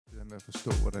med at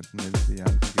forstå, hvordan den menneskelige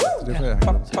hjerne fungerer. Så derfor jeg har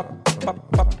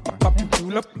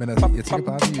gjort det. Men altså, jeg tænker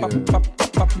bare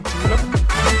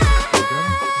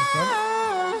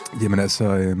Jamen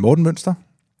altså, Morten Münster.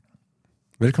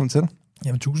 Velkommen til.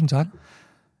 Jamen, tusind tak.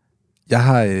 Jeg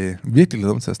har virkelig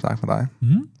glædet mig til at snakke med dig.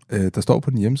 Der står på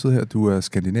din hjemmeside her, at du er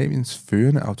Skandinaviens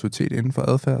førende autoritet inden for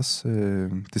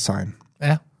adfærdsdesign.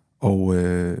 Ja. Og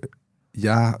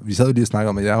vi sad jo lige og snakkede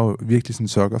om, at jeg er jo virkelig sådan en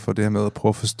sukker for det her med at prøve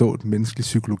at forstå den menneskelige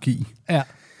psykologi. Ja.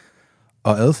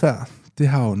 Og adfærd, det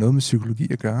har jo noget med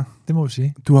psykologi at gøre. Det må vi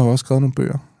sige. Du har jo også skrevet nogle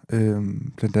bøger.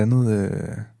 Blandt andet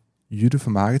Jytte for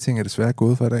Marketing er desværre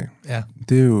gået for i dag. Ja.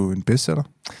 Det er jo en bestseller.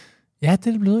 Ja, det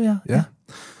er det blevet, ja.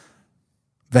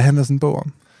 Hvad handler sådan en bog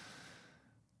om?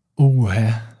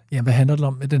 Ja, hvad handler det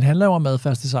om? Den handler jo om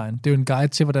adfærdsdesign. Det er jo en guide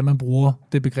til, hvordan man bruger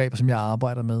det begreb, som jeg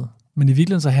arbejder med. Men i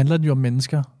virkeligheden så handler den jo om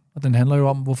mennesker. Og den handler jo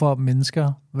om, hvorfor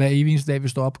mennesker hver evig eneste dag vil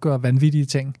stå op og gøre vanvittige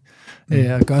ting.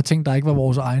 Og gøre ting, der ikke var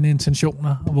vores egne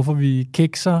intentioner. Og hvorfor vi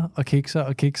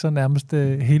kikser nærmest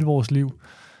hele vores liv.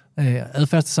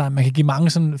 Adfærdsdesign, man kan give mange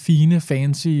sådan fine,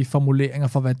 fancy formuleringer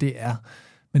for, hvad det er.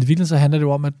 Men i virkeligheden så handler det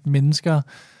jo om, at mennesker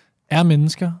er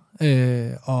mennesker,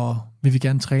 og vi vil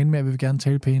gerne træne mere, vi vil gerne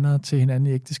tale pænere til hinanden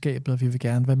i ægteskabet, og vi vil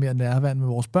gerne være mere nærværende med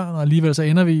vores børn, og alligevel så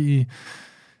ender vi i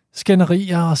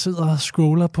skænderier og sidder og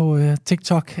scroller på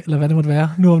TikTok, eller hvad det måtte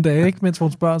være, nu om dagen, ikke? Mens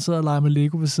vores børn sidder og leger med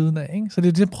Lego ved siden af. Ikke? Så det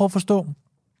er det, at prøve at forstå,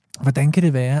 hvordan kan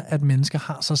det være, at mennesker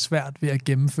har så svært ved at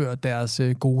gennemføre deres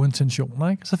gode intentioner.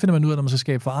 Ikke? Så finder man ud af, at når man skal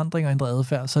skabe forandring og ændre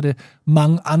adfærd, så er det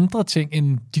mange andre ting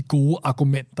end de gode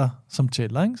argumenter, som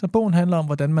tæller. Ikke? Så bogen handler om,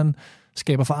 hvordan man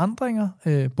skaber forandringer,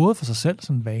 både for sig selv,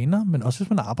 sådan vaner, men også hvis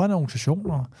man arbejder i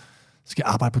organisationer, skal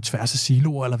arbejde på tværs af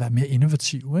siloer, eller være mere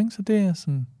innovativ. Ikke? Så det er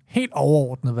sådan helt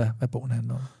overordnet, hvad bogen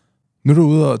handler om. Nu er du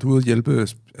ude og hjælpe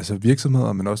altså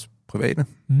virksomheder, men også private,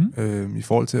 i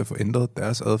forhold til at få ændret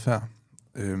deres adfærd.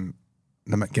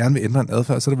 Når man gerne vil ændre en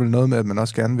adfærd, så er det vel noget med, at man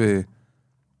også gerne vil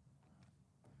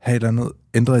have et eller andet,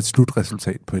 ændre et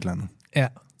slutresultat på et eller andet. Ja.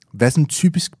 Hvad er sådan et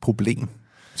typisk problem,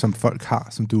 som folk har,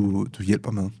 som du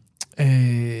hjælper med?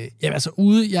 Jamen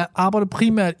altså jeg arbejder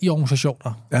primært i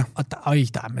organisationer, og der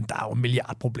er jo en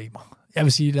milliard problemer. Jeg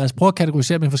vil sige, lad os prøve at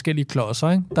kategorisere med forskellige klodser.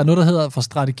 Ikke? Der er noget, der hedder fra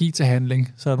strategi til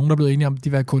handling. Så er der nogen, der er blevet enige om, at de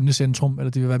vil være kunde i centrum,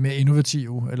 eller de vil være mere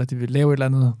innovative, eller de vil lave et eller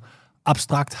andet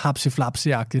abstrakt,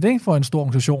 hapsi-flapsi-agtigt, ikke? For en stor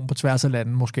organisation på tværs af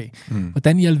landet måske.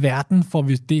 Hvordan i alverden får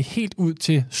vi det helt ud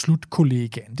til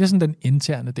slutkollegaen? Det er sådan den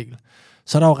interne del.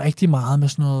 Så er der jo rigtig meget med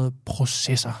sådan noget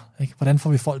processer. Ikke? Hvordan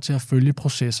får vi folk til at følge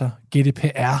processer?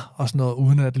 GDPR og sådan noget,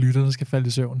 uden at lytterne skal falde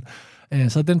i søvn.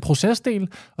 Så er den procesdel,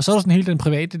 og så er der sådan hele den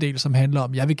private del, som handler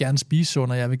om, jeg vil gerne spise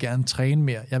sundere, jeg vil gerne træne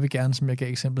mere, jeg vil gerne, som jeg gav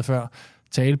eksemplet før,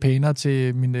 tale pænere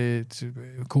til min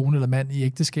kone eller mand i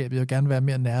ægteskabet, jeg vil gerne være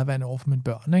mere nærværende over for mine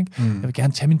børn. Ikke? Jeg vil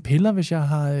gerne tage mine piller, hvis jeg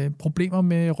har problemer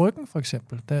med ryggen, for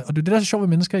eksempel. Og det er det, der er så sjovt ved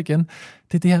mennesker igen.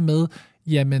 Det er det her med,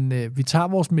 jamen, vi tager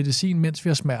vores medicin, mens vi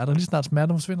har smerter. Lige snart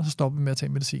smerter forsvinder, så stopper vi med at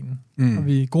tage medicinen. Og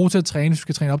vi er gode til at træne, hvis vi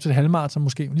skal træne op til et halvmaraton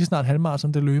måske. Men lige snart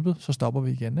halvmaraton det er løbet, så stopper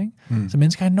vi igen. Ikke? Så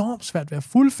mennesker har enormt svært ved at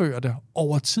fuldføre det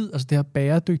over tid. Altså det her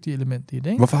bæredygtige element i det.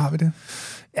 Ikke? Hvorfor har vi det?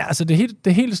 Ja, altså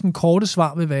det helt sådan korte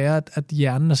svar vil være, at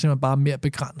hjernen er simpelthen bare mere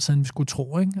begrænset, end vi skulle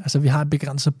tro. Ikke? Altså vi har en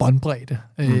begrænset båndbredde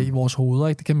i vores hoveder.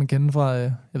 Ikke? Det kan man kende fra,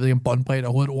 jeg ved ikke om båndbredde er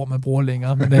overhovedet et ord, man bruger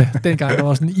længere, men dengang der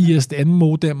var sådan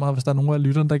ISDN-modemmer, hvis der er nogen af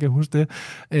lytterne, der kan huske det.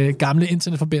 Gamle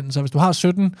internetforbindelser. Hvis du har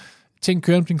 17 ting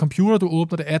kørende på din computer, du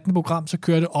åbner det 18. program, så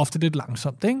kører det ofte lidt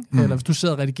langsomt. Ikke? Eller hvis du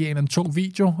sidder og redigerer en tung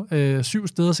video 7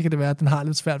 steder, så kan det være, at den har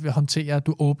lidt svært ved at håndtere, at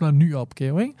du åbner en ny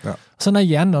opgave. Ikke? Ja. Sådan er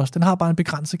hjernen også. Den har bare en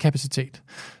begrænset kapacitet.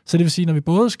 Så det vil sige, når vi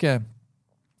både skal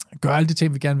gøre alle de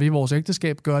ting, vi gerne vil i vores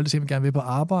ægteskab, gøre alle de ting, vi gerne vil på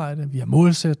arbejde, vi har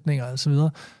målsætninger og så videre,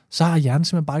 så har hjernen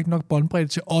simpelthen bare ikke nok båndbredde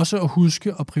til også at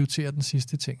huske og prioritere den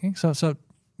sidste ting. Ikke? Så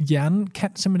hjernen kan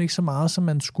simpelthen ikke så meget, som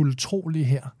man skulle tro lige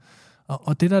her.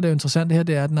 Og det, der er det interessante her,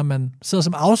 det er, at når man sidder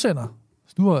som afsender,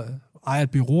 hvis du ejer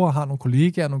et bureau og har nogle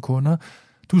kollegaer og nogle kunder,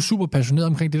 du er super passioneret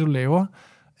omkring det, du laver,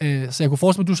 så jeg kunne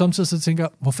forestille mig, at du samtidig sidder og tænker,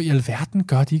 hvorfor i alverden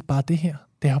gør de ikke bare det her?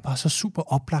 Det er jo bare så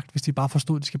super oplagt, hvis de bare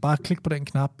forstod, at de skal bare klikke på den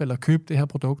knap, eller købe det her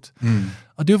produkt.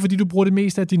 Og det er jo fordi, du bruger det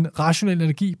meste af din rationelle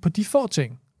energi på de få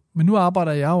ting. Men nu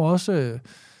arbejder jeg jo også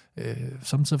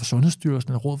samtidig for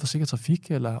Sundhedsstyrelsen, eller Råd for Sikker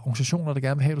Trafik, eller organisationer, der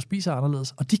gerne vil have, at du spiser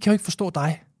anderledes. Og de kan jo ikke forstå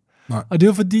dig. Nej. Og det er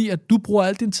jo fordi, at du bruger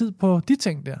al din tid på de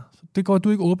ting der. Det går, at du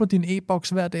ikke åbner din e-boks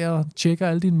hver dag og tjekker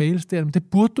alle dine mails der. Men det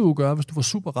burde du jo gøre, hvis du var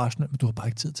super rationel, men du har bare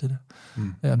ikke tid til det.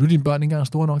 Ja, nu er dine børn ikke engang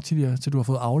store nok til du har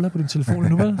fået Aula på din telefon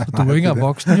nu, vel? Så du er ikke engang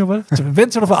voksen, jo vel? Så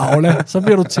vent til du får Aula, så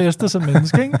bliver du testet som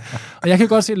menneske, ikke? Og jeg kan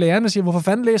godt se, at lærerne siger, hvorfor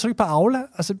fanden læser du ikke på Aula?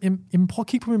 Altså, jamen prøv at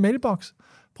kigge på min mailboks.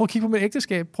 Prøv at kigge på mit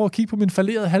ægteskab. Prøv at kigge på min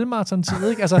fallerede halvmarathon-tid.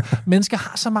 Ikke? Altså, mennesker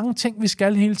har så mange ting, vi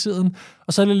skal hele tiden.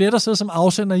 Og så er det let at sidde som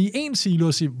afsender i en silo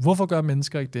og sige, hvorfor gør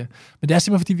mennesker ikke det? Men det er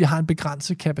simpelthen, fordi vi har en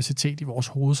begrænset kapacitet i vores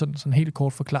hoved, sådan helt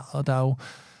kort forklaret.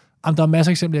 Der er masser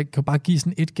af eksempler. Jeg kan bare give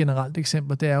sådan et generelt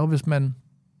eksempel. Det er jo, hvis man...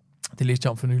 Det læste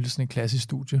jeg om for nylig, sådan en klassisk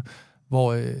studie,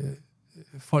 hvor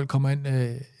folk kommer ind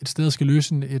et sted og skal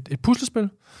løse et puslespil.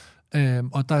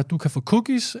 Og du kan få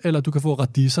cookies, eller du kan få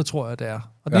radiser, tror jeg, det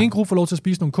er. Og den ene gruppe får lov til at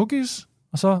spise nogle cookies,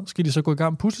 og så skal de så gå i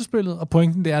gang med puslespillet, og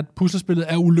pointen det er, at puslespillet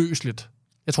er uløseligt.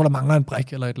 Jeg tror, der mangler en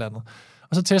brik eller et eller andet.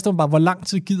 Og så tester man bare, hvor lang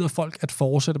tid gider folk at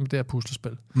fortsætte med det her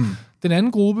puslespil. Den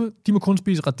anden gruppe, de må kun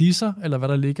spise radiser, eller hvad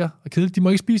der ligger. Og kedeligt, de må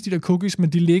ikke spise de der cookies, men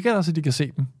de ligger der, så de kan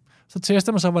se dem. Så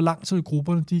tester man så, hvor lang tid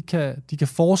grupperne de kan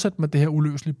fortsætte med det her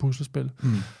uløselige puslespil.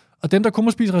 Og dem, der kun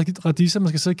må spise radiser, man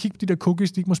skal sidde og kigge på de der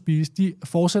cookies, de ikke må spise, de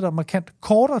fortsætter markant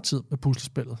kortere tid med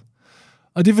puslespillet.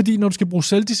 Og det er fordi, når du skal bruge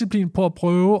selvdisciplin på at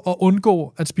prøve at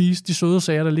undgå at spise de søde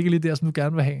sager, der ligger lige der, som du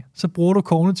gerne vil have, så bruger du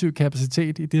kognitiv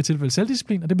kapacitet, i det her tilfælde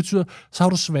selvdisciplin, og det betyder, så har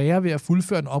du sværere ved at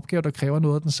fuldføre en opgave, der kræver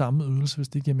noget af den samme ydelse, hvis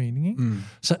det giver mening. Ikke?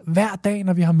 Så hver dag,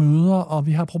 når vi har møder, og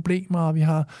vi har problemer, og vi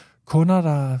har kunder,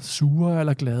 der er sure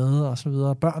eller glade, og så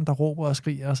videre, børn, der råber og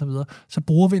skriger, og så videre, så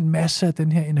bruger vi en masse af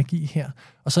den her energi her.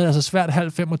 Og så er det altså svært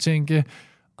 4:30 at tænke,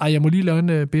 jeg må lige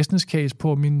lave en business case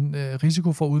på min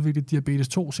risiko for at udvikle diabetes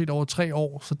 2 set over 3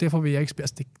 år, så derfor vil jeg ikke spise.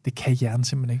 Altså, det kan hjernen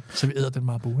simpelthen ikke, så vi æder den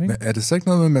meget ikke? Men er det så ikke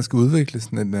noget med, at man skal udvikle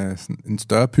sådan en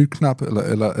større pytknap,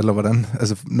 eller hvordan?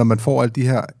 Altså, når man får alle de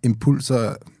her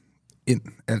impulser ind,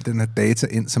 al den her data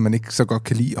ind, som man ikke så godt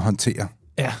kan lide at håndtere?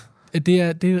 Ja. Det er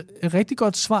et rigtig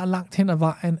godt svar langt hen ad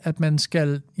vejen, at man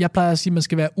skal, jeg plejer at sige, at man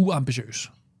skal være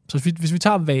uambitiøs. Så hvis vi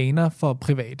tager vaner for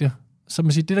private, så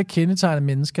man siger, det der kendetegner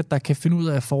mennesker, der kan finde ud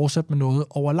af at fortsætte med noget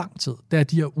over lang tid, det er,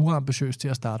 at de er uambitiøse til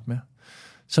at starte med.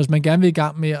 Så hvis man gerne vil i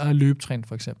gang med at løbetræne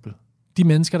for eksempel, de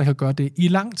mennesker, der kan gøre det i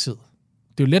lang tid,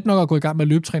 det er jo let nok at gå i gang med at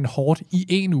løbetræne hårdt i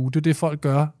 1 uge. Det er det, folk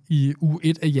gør i uge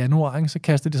 1 af januar. Ikke? Så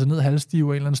kaster de sig ned halvstive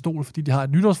af en eller anden stol, fordi de har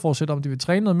et nytårsforsæt om, de vil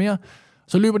træne noget mere.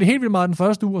 Så løber de helt vildt meget den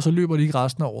første uge, og så løber de ikke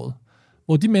resten af året.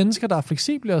 Hvor de mennesker, der er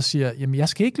fleksible og siger, jamen jeg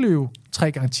skal ikke løbe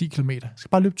 3 gange 10 km, jeg skal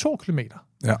bare løbe 2 km.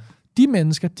 Ja. De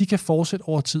mennesker, de kan fortsætte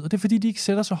over tid, og det er fordi, de ikke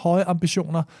sætter så høje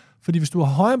ambitioner. Fordi hvis du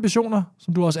har høje ambitioner,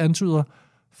 som du også antyder,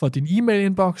 for din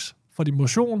e-mail-inbox, for din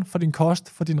motion, for din kost,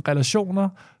 for dine relationer,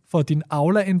 for din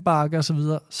Aula-indbakke osv.,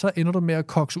 så ender du med at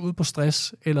kokse ud på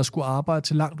stress, eller skulle arbejde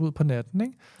til langt ud på natten.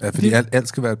 Ikke? Ja, fordi alt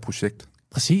skal være et projekt.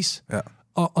 Præcis. Ja.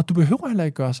 Og du behøver heller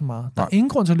ikke gøre så meget. Der er ingen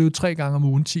grund til at løbe 3 gange om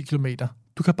ugen 10 kilometer.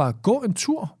 Du kan bare gå en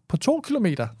tur på 2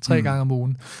 kilometer 3 gange om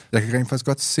ugen. Jeg kan rent faktisk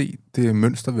godt se det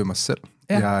mønster ved mig selv.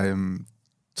 Ja. Jeg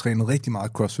trænede rigtig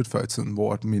meget CrossFit før i tiden,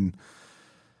 hvor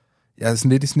jeg er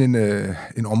sådan lidt i sådan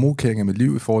en omrokering af mit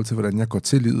liv i forhold til, hvordan jeg går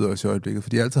til livet også i øjeblikket.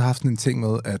 Fordi jeg har altid haft sådan en ting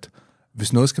med, at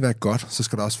hvis noget skal være godt, så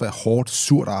skal der også være hårdt,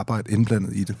 surt arbejde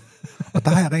indblandet i det. Og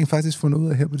der har jeg rent faktisk fundet ud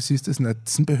af her på det sidste, sådan at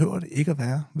sådan behøver det ikke at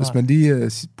være, hvis man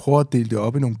lige prøver at dele det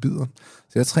op i nogle bidder.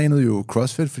 Så jeg trænede jo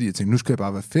CrossFit, fordi jeg tænkte, nu skal jeg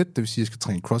bare være fedt. Det vil sige, at jeg skal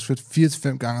træne CrossFit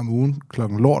 4-5 gange om ugen,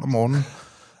 klokken lort om morgenen.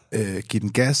 Give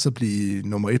den gas og blive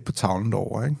nummer 1 på tavlen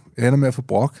derovre. Ikke? Jeg ender med at få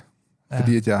brok,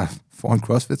 fordi at jeg får en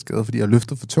CrossFit-skade, fordi jeg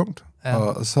løfter for tungt. Ja.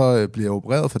 Og så bliver jeg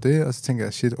opereret for det, og så tænker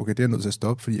jeg, shit, okay, det er jeg nødt til at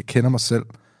stoppe, fordi jeg kender mig selv.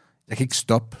 Jeg kan ikke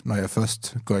stoppe, når jeg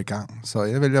først går i gang. Så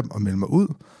jeg vælger at melde mig ud.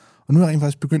 Og nu er jeg rent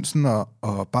faktisk begyndt sådan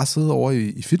at bare sidde over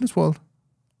i Fitness World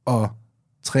og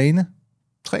træne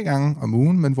 3 gange om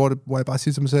ugen, men hvor jeg bare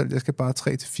siger til mig selv, jeg skal bare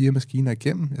 3-4 maskiner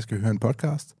igennem, jeg skal høre en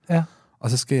podcast, og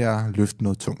så skal jeg løfte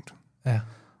noget tungt. Ja.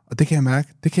 Og det kan jeg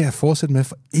mærke, det kan jeg fortsætte med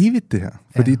for evigt, det her.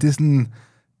 Fordi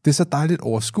det er så dejligt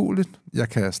overskueligt. Jeg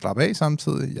kan slappe af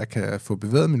samtidig, jeg kan få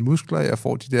bevæget mine muskler, jeg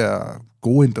får de der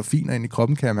gode endorfiner ind i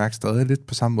kroppen, kan jeg mærke stadig lidt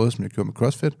på samme måde, som jeg gjorde med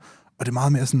CrossFit. Og det er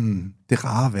meget mere sådan, det er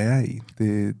rart at være i.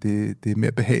 Det er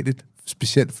mere behageligt,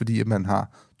 specielt fordi, at man har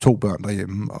 2 børn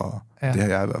derhjemme, og det har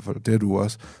jeg i hvert fald, det har du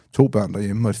også. 2 børn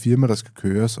derhjemme, og et firma, der skal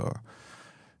køres, og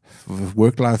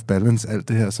work-life balance, alt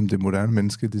det her, som det moderne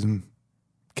menneske ligesom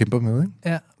kæmper med, ikke?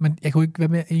 Ja, men jeg kunne ikke være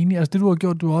mere enig. Altså det, du har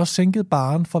gjort, du har også sænket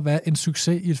barren for, hvad en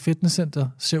succes i et fitnesscenter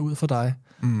ser ud for dig.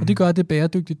 Og det gør, at det er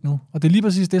bæredygtigt nu. Og det er lige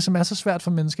præcis det, som er så svært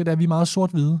for mennesker, det er, at vi er meget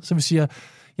sort-hvide. Så vi siger,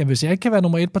 jamen hvis jeg ikke kan være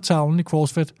nummer 1 på tavlen i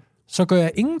CrossFit, så gør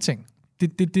jeg ingenting.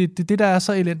 Det der er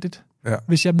så elendigt. Ja.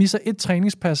 Hvis jeg misser et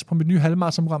træningspas på mit nye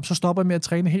halvmarathonprogram, så stopper jeg med at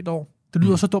træne helt år. Det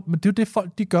lyder så dumt, men det er jo det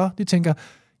folk, de gør. De tænker,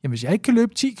 jamen hvis jeg ikke kan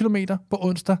løbe 10 kilometer på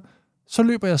onsdag, så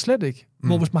løber jeg slet ikke.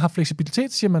 Hvor hvis man har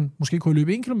fleksibilitet, siger man, måske kunne jeg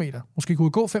løbe 1 kilometer, måske kunne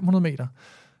jeg gå 500 meter.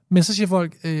 Men så siger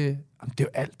folk, det er jo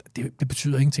alt, det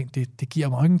betyder ingenting, det giver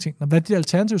mig ingenting. Hvad er det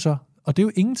alternativ så? Og det er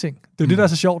jo ingenting. Det er jo det, der er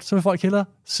så sjovt. Så vil folk hellere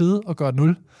sidde og gøre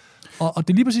 0. Og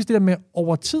det er lige præcis det der med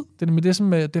over tid, det er med det,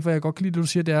 som derfor jeg godt kan lide, det du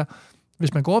siger, det er,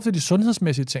 hvis man går op til de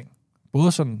sundhedsmæssige ting,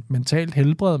 både sådan mentalt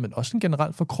helbred, men også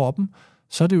generelt for kroppen,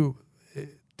 så er det jo,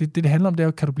 det handler om, det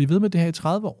er, kan du blive ved med det her i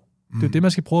 30 år? Det er jo det,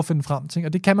 man skal prøve at finde frem til,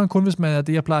 og det kan man kun, hvis man er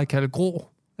det, jeg plejer at kalde grå.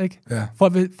 Ikke? Ja.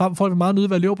 Folk vil meget nyde at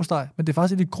være leverpostej, men det er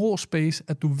faktisk i det grå space,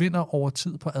 at du vinder over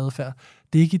tid på adfærd.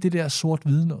 Det er ikke i det der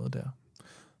sort-hvide noget der.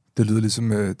 Det lyder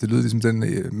ligesom den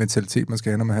mentalitet, man skal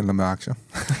have, når man handler med aktier.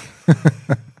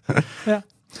 Ja.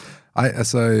 Ej,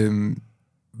 altså,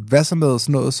 hvad så med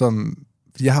sådan noget som,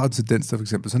 jeg har jo tendens til for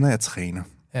eksempel, så når jeg træner,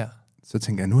 så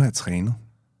tænker jeg, nu har jeg trænet,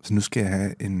 så nu skal jeg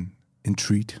have en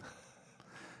treat.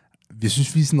 Jeg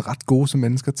synes, vi er sådan ret gode som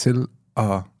mennesker til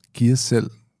at give os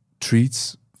selv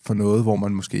treats for noget, hvor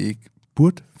man måske ikke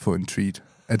burde få en treat.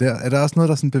 Er der også noget,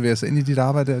 der sådan bevæger sig ind i dit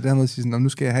arbejde? Det her med at sige sådan, nu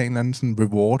skal jeg have en eller anden sådan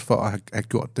reward for at have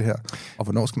gjort det her. Og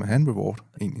hvornår skal man have en reward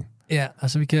egentlig? Ja,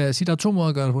 altså vi kan sige, at der er 2 måder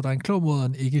at gøre det på. Der er en klog måde og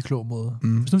en ikke klog måde.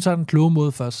 Hvis nu tager den kloge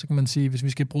måde først, så kan man sige, hvis vi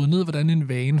skal bryde ned, hvordan en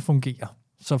vane fungerer,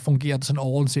 så fungerer det sådan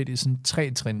overset i sådan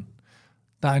 3 trin.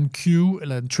 Der er en cue,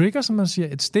 eller en trigger, som man siger,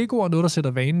 et stikord, noget, der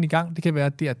sætter vanen i gang. Det kan være,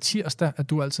 at det er tirsdag, at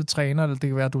du altid træner, eller det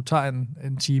kan være, at du tager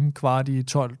en time, kvart i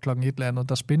 12, klokken 1 eller andet,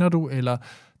 der spinder du, eller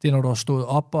det er, når du har stået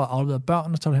op og afleveret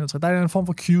børn, og så tager du hen og træner. Der er en form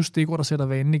for cue, stikord, der sætter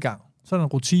vanen i gang. Så er der en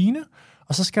rutine,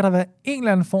 og så skal der være en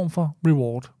eller anden form for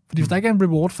reward. Fordi hvis der ikke er en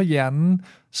reward for hjernen,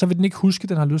 så vil den ikke huske, at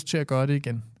den har lyst til at gøre det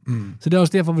igen. Så det er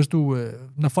også derfor, hvis du,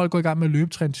 når folk går i gang med at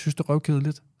løbetræne, synes det er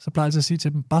røvkedeligt, så plejer jeg at sige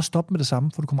til dem, bare stop med det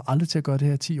samme, for du kommer aldrig til at gøre det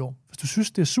her i 10 år. Hvis du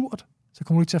synes, det er surt, så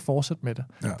kommer du ikke til at fortsætte med det.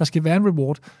 Ja. Der skal være en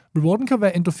reward. Rewarden kan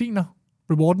være endorfiner.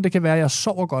 Rewarden, det kan være, at jeg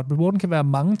sover godt. Rewarden kan være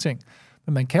mange ting.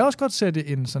 Men man kan også godt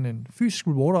sætte sådan en fysisk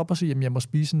reward op og sige, jamen jeg må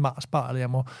spise en Mars-bar, eller jeg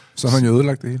må... Så har man jo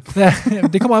ødelagt det hele. Ja,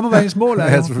 jamen, det kommer an på, hvad ens mål er.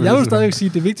 Jeg vil stadig sige,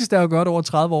 at det vigtigste er at gøre det over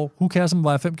 30 år. Who cares, som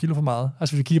vejer 5 kilo for meget?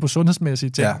 Altså, hvis vi kigger på sundhedsmæssige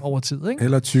ting over tid, ikke?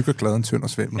 Eller tyk og glad, en tynd og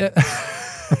svimmel. Ja.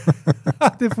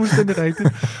 Det er fuldstændig rigtigt.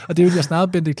 Og det er jo, jeg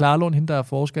snakkede Bente Klarlund, hende der er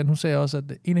forsker, hun sagde også, at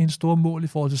en af hendes store mål i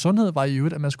forhold til sundhed var i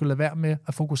øvrigt, at man skulle lade være med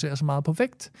at fokusere så meget på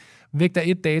vægt. Vægt er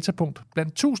et datapunkt,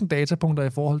 blandt 1000 datapunkter i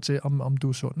forhold til, om du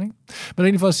er sund. Ikke? Men det er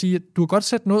egentlig for at sige, at du kan godt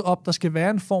sætte noget op, der skal være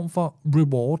en form for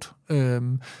reward.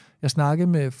 Jeg snakkede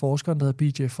med forskeren, der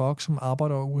hedder BJ Fogg, som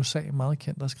arbejder over USA, meget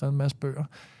kendt og har skrevet en masse bøger.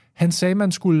 Han sagde, at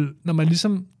man skulle, når man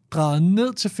ligesom drejede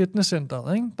ned til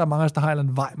fitnesscenteret, ikke? Der er mange af os, der har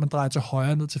en vej, man drejer til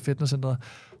højre ned til fitnesscenteret.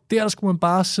 Der skulle man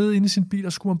bare sidde inde i sin bil,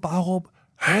 og skulle man bare råbe,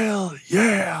 hell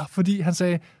yeah! Fordi han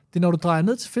sagde, det er når du drejer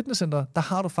ned til fitnesscenteret, der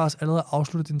har du faktisk allerede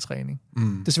afsluttet din træning.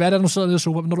 Desværre er du sidder nede i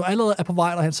sofa, men når du allerede er på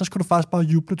vej derhen, så skal du faktisk bare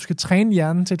juble. Du skal træne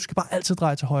hjernen til, du skal bare altid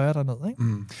dreje til højre dernede. Ikke?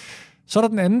 Så er der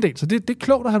den anden del, så det er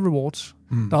klogt at have rewards.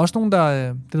 Der er også nogen,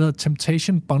 det hedder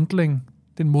temptation bundling.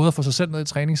 Det er en måde at få sig selv ned i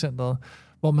træningscenteret,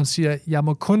 hvor man siger, jeg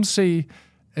må kun se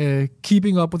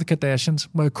Keeping Up with the Kardashians,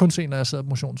 må jeg kun se, når jeg sidder på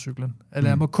motionscyklen. Eller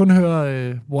jeg må kun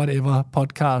høre whatever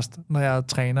podcast, når jeg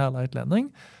træner eller et eller andet. Ikke?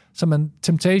 Så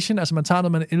temptation, altså man tager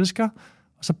noget, man elsker,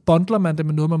 og så bundler man det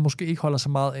med noget, man måske ikke holder så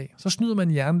meget af. Så snyder man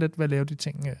hjernen lidt ved at lave de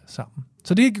ting sammen.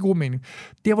 Så det giver god mening.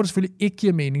 Der, hvor det selvfølgelig ikke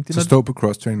giver mening... Det så stå på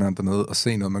crosstraineren dernede og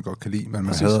se noget, man godt kan lide, men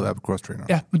man hader at være på crosstraineren.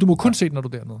 Ja, men du må kun se det, når du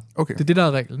er dernede. Okay. Det er det, der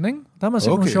er reglen, ikke? Der har man set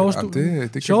nogle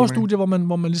sjove studier,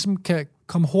 hvor man ligesom kan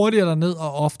komme hurtigere derned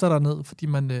og oftere derned, fordi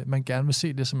man gerne vil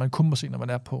se det, som man kun må se, når man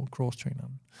er på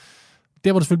crosstraineren.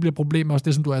 Der, hvor det selvfølgelig bliver et problem, også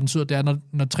det, som du er den syder, det er,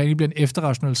 når træning bliver en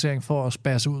efterrationalisering for at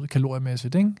spærse ud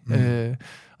kaloriemæssigt. Ikke?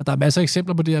 Og der er masser af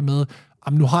eksempler på det her med,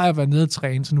 nu har jeg været nede og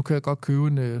træne, så nu kan jeg godt købe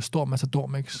en stor Matador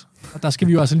Mix. Og der skal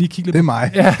vi jo altså lige kigge lidt. Det er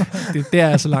mig. Ja, det er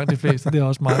altså langt de fleste. Det er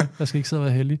også mig. Jeg skal ikke sidde og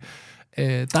være heldig.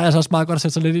 Der er altså også meget godt at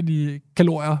sætte sig lidt ind i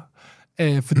kalorier,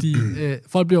 fordi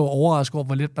folk bliver jo overrasket over,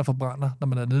 hvor lidt man forbrænder, når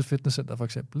man er nede i fitnesscenter for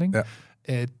eksempel. Ikke?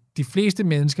 Ja. De fleste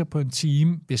mennesker på en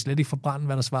time vil slet ikke forbrænde,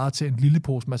 hvad der svarer til en lille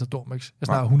pose Matador Mix. Jeg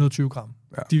snakker 120 gram.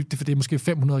 Ja. Det er måske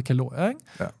 500 kalorier. Ikke?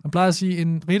 Ja. Man plejer at sige, at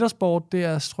en riddersport, det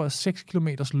er, tror jeg, 6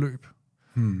 kilometers løb.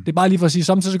 Det er bare lige for at sige,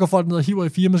 samtidig så går folk ned og hiver i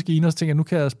 4 maskiner, og så tænker, nu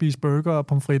kan jeg spise burger og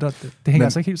pomfritter. Det hænger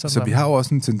altså ikke helt sådan. Så vi har jo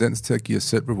også en tendens til at give os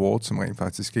selv reward, som rent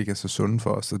faktisk ikke er så sunde for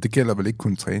os. Og det gælder vel ikke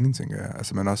kun træning, tænker jeg.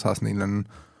 Altså man også har sådan en eller anden,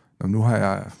 nu har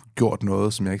jeg gjort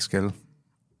noget, som jeg ikke skal.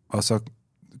 Og så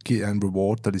giver jeg en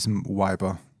reward, der ligesom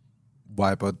wiper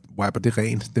det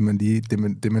rent, det man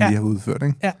lige har udført,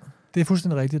 ikke? Ja, det er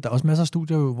fuldstændig rigtigt. Der er også masser af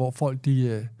studier, hvor folk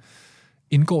de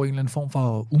indgår i en eller anden form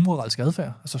for umoralsk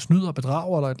adfærd, altså snyder og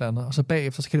bedrager eller et eller andet, og så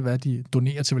bagefter så kan det være, at de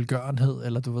donerer til velgørenhed,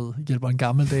 eller du ved, hjælper en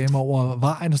gammel dame over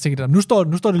vejen, og så tænker de, nu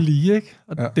står det lige, ikke?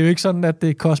 Og det er jo ikke sådan, at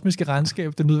det kosmiske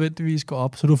regnskab, det nødvendigvis går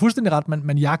op. Så du har fuldstændig ret,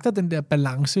 man jagter den der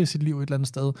balance i sit liv et eller andet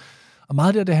sted. Og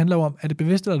meget af det handler jo om, er det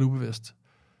bevidst eller er det ubevidst?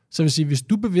 Så vil sige, hvis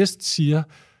du bevidst siger,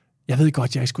 jeg ved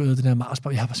godt, jeg ikke skulle æde den her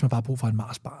Marsbar, jeg har simpelthen bare brug for en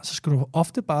Marsbar, så skal du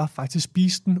ofte bare faktisk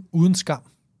spise den uden skam.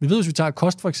 Vi ved, hvis vi tager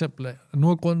kost for eksempel, at nu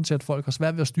er grunden til, at folk har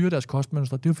svært ved at styre deres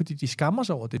kostmønstre, det er jo fordi, de skammer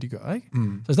sig over det, de gør, ikke?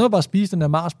 Så i stedet for bare at spise den der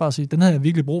Mars, bare at sige, den havde jeg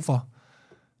virkelig brug for,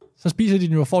 så spiser de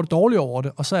den jo og får det dårligt over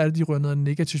det, og så er det, de ryger ned i en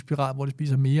negativ spiral, hvor de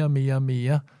spiser mere og mere og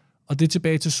mere. Og det er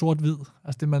tilbage til sort-hvid.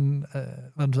 Altså det, man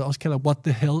også kalder what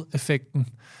the hell-effekten,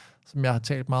 som jeg har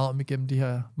talt meget om igennem de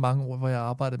her mange år, hvor jeg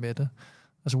arbejder med det.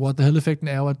 Altså what the hell-effekten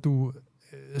er jo, at du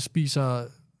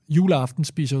juleaften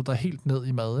spiser du dig helt ned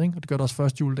i mad, ikke? Og det gør du også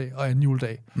første juledag og anden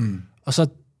juledag. Og så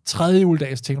tredje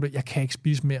juledag, så tænker du, jeg kan ikke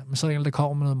spise mere. Men så er der en, der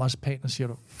kommer med noget marcipan, og siger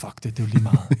du, fuck det er jo lige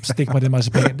meget. Stik mig det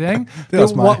marcipan, det er, ikke? Det er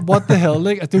også mig. What the hell,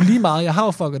 ikke? Altså, det er jo lige meget. Jeg har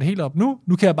jo fucket det helt op nu.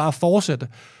 Nu kan jeg bare fortsætte.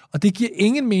 Og det giver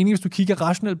ingen mening, hvis du kigger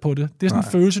rationelt på det. Det er sådan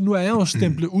en følelse, nu er jeg jo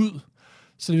stemplet ud.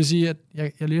 Så det vil sige, at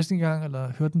jeg læste engang,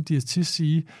 eller hørte en diætist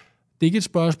sige, det er ikke et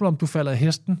spørgsmål, om du falder af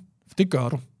hesten, for det gør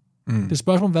du. Det er et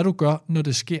spørgsmål om, hvad du gør, når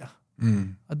det sker.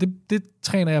 Og det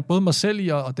træner jeg både mig selv i,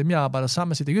 og dem, jeg arbejder sammen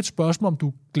med. Det er ikke et spørgsmål, om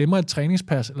du glemmer et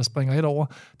træningspas, eller springer et over.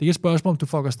 Det er ikke et spørgsmål, om du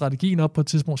fucker strategien op på et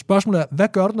tidspunkt. Spørgsmålet er, hvad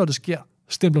gør du, når det sker?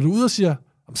 Stempler du ud og siger,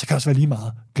 så kan det også være lige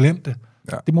meget. Glem det.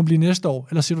 Ja. Det må blive næste år.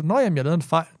 Eller siger du, nå jamen, jeg lavede en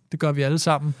fejl. Det gør vi alle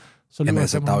sammen. Så jamen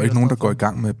altså, der er jo ikke nogen, der går i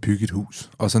gang med at bygge et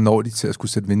hus, og så når de til at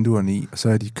skulle sætte vinduerne i, og så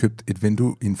har de købt et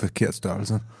vindue i en forkert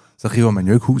størrelse. Så river man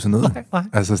jo ikke huset ned. Nej.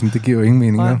 Altså, sådan, det giver jo ingen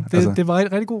mening. Nej, det var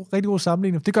et rigtig god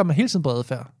sammenligning. Det gør man hele tiden på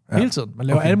adfærd. Ja. Hele tiden. Man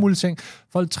laver alle mulige ting.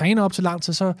 Folk træner op til lang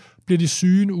tid, så bliver de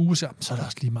syge en uge, så er det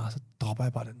også lige meget. Så dropper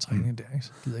jeg bare den træning der. Ikke?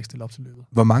 Så gider jeg ikke stille op til løbet.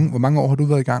 Hvor mange år har du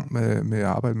været i gang med at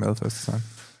arbejde med adfærdsdesign?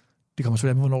 Det kommer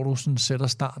selvfølgelig an på, hvornår du sådan sætter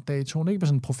startdatoen. Ikke? Men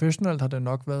sådan professionelt har det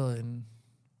nok været en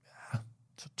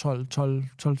 12-14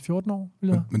 år.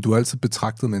 Men du har altid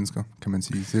betragtet mennesker, kan man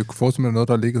sige. Så jeg kunne forestille mig noget,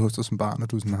 der har ligget hos dig som barn,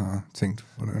 og du sådan har tænkt,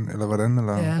 hvordan?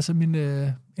 Eller? Ja, altså en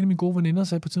af mine gode veninder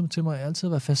sagde på tidspunkt til mig, at jeg altid har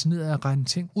været fascineret af at regne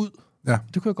ting ud. Ja.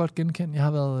 Det kunne jeg godt genkende. Jeg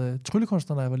har været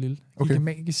tryllekunstner, da jeg var lille. Okay. I det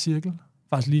magiske cirkel.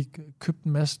 Faktisk lige købt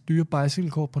en masse dyre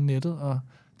bicycle-kort på nettet, og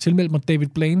tilmeldt mig David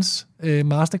Blaines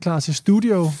masterclass i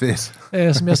studio.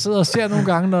 Fedt. Som jeg sidder og ser nogle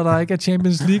gange, når der ikke er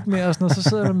Champions League mere, og sådan noget, så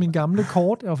sidder jeg med mine gamle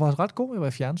kort. Jeg var faktisk ret god, jeg var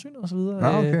i fjernsynet og så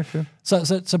videre. Okay,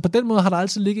 så på den måde har der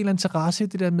altid ligget en eller anden interesse i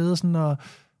det der med, sådan, og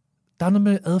der er noget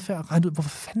med adfærd at regne ud. Hvorfor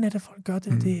fanden er det, folk gør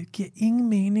det? Det giver ingen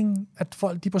mening, at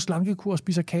folk de på slankekur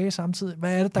spiser kage samtidig.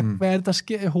 Hvad er det, der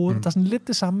sker i hovedet? Der er sådan lidt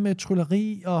det samme med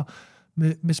trylleri og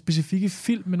med specifikke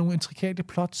film, med nogle intrikate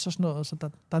plots og sådan noget. Så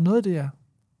der er noget af det, ja.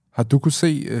 Har du kunne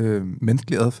se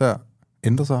menneskelig adfærd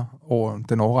ændre sig over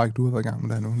den årrække, du har været i gang med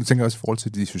det her nu? Nu tænker jeg også i forhold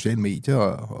til de sociale medier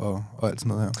og alt sådan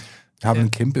noget her. Har en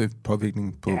kæmpe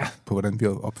påvirkning på hvordan vi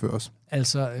opfører os?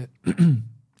 Altså,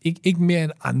 ikke mere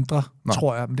end andre,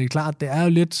 tror jeg. Men det er klart, det er jo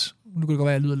lidt, nu kan det godt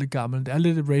være, at jeg lyder lidt gammel, det er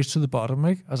lidt et race to the bottom,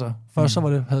 ikke? Altså, først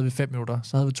så havde vi 5 minutter,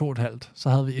 så havde vi 2,5, så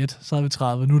havde vi 1, så havde vi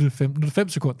 30, nu er det 5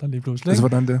 sekunder lige pludselig. Altså,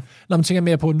 hvordan det? Når man tænker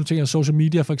mere på, nu tænker jeg social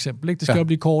media for eksempel, ikke? Det skal jo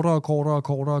blive kortere og kortere og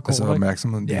kortere og kortere. Altså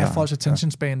opmærksomheden. Ja, folks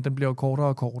attention span, den bliver jo kortere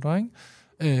og kortere,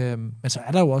 ikke? Men så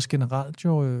er der jo også generelt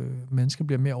mennesker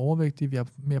bliver mere overvægtige, vi har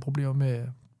mere problemer med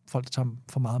folk, der tager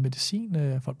for meget medicin,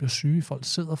 folk bliver syge, folk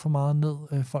sidder for meget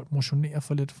ned, folk motionerer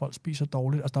for lidt, folk spiser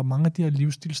dårligt. Altså, der er mange af de her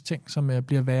livsstilsting, som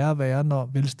bliver værre og værre, når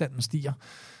velstanden stiger.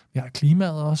 Vi har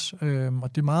klimaet også,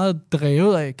 og det er meget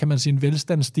drevet af, kan man sige, en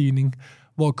velstandsstigning,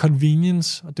 hvor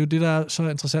convenience, og det er jo det, der er så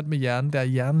interessant med hjernen, der er,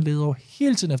 hjernen leder jo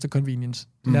hele tiden efter convenience.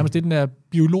 Det er nærmest det, den er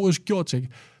biologisk gjort til.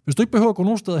 Hvis du ikke behøver at gå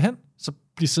nogen steder hen, så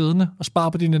bliv siddende og spar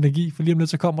på din energi, for lige om lidt,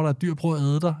 så kommer der et dyr på at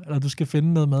æde dig, eller du skal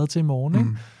finde noget mad til i morgen, ikke?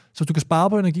 Så hvis du kan spare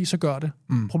på energi, så gør det.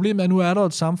 Problemet er, at nu er der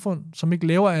et samfund, som ikke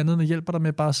laver andet end at hjælper dig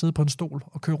med bare at sidde på en stol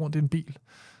og køre rundt i en bil.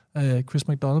 Chris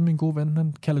McDonald, min gode ven,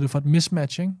 han kalder det for et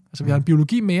mismatching. Altså, vi har en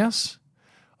biologi med os,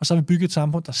 og så har vi bygget et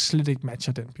samfund, der slet ikke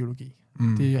matcher den biologi.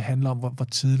 Det handler om, hvor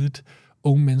tidligt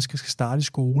unge mennesker skal starte i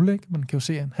skole. Ikke? Man kan jo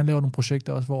se, at han laver nogle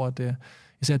projekter også, hvor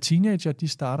især teenager, de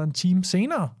starter en time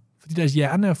senere, fordi deres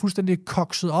hjerne er fuldstændig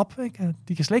kokset op. Ikke?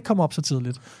 De kan slet ikke komme op så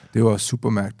tidligt. Det er jo også super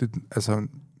mærkeligt. Altså,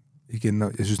 igen,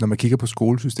 jeg synes, når man kigger på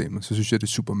skolesystemet, så synes jeg, det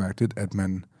er super mærkeligt, at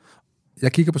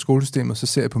jeg kigger på skolesystemet, så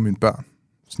ser jeg på mine børn.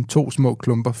 Sådan 2 små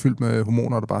klumper fyldt med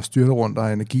hormoner, der bare styrter rundt og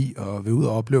har energi, og vil ud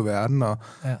og opleve verden, og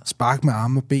sparke med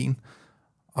arme og ben.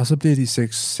 Og så bliver de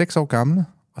 6 år gamle,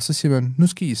 og så siger man, nu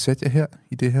skal I sætte jer her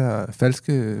i det her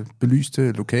falske,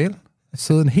 belyste lokale,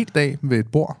 sidde en hel dag ved et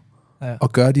bord,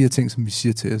 og gøre de her ting, som vi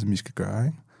siger til jer, som I skal gøre.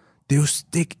 Ikke? Det er jo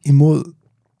stik imod,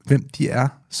 hvem de er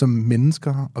som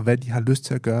mennesker, og hvad de har lyst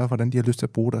til at gøre, hvordan de har lyst til at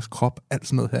bruge deres krop, alt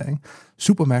sådan noget her. Ikke?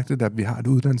 Super mærkeligt, at vi har et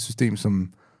uddannelsessystem,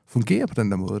 som fungerer på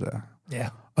den der måde der. Ja.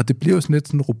 Og det bliver jo sådan lidt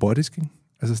sådan robotisk, ikke?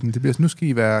 Altså sådan, det bliver sådan, nu skal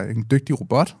I være en dygtig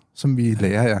robot, som vi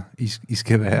lærer jer, I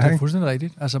skal være. Det er fuldstændig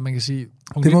rigtigt. Altså man kan sige...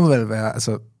 Det må vel være,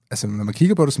 altså når man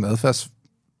kigger på det som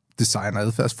adfærdsdesigner,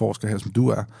 adfærdsforsker her, som du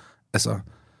er, altså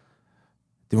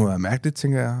Det må være mærkeligt,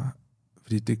 tænker jeg,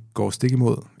 fordi det går stik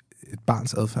imod et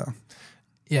barns adfærd.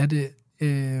 Ja,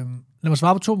 lad mig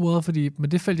svare på 2 måder, fordi med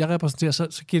det felt, jeg repræsenterer,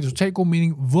 så giver det totalt god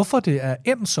mening, hvorfor det er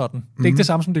endt sådan. Det er ikke det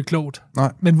samme, som det er klogt,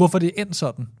 men hvorfor det er endt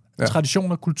sådan. Ja.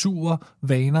 Traditioner, kulturer,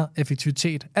 vaner,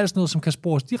 effektivitet, alt sådan noget, som kan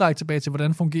spores direkte tilbage til,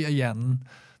 hvordan fungerer hjernen.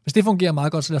 Hvis det fungerer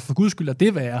meget godt, så lad for guds skyld, at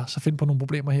det være, så find på nogle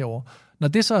problemer herover. Når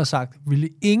det så er sagt, ville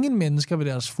ingen mennesker ved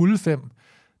deres fulde 5,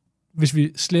 hvis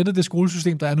vi slettede det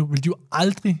skolesystem, der er nu, ville de jo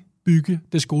aldrig bygge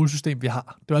det skolesystem, vi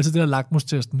har. Det var altid det der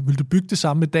lakmustesten. Vil du bygge det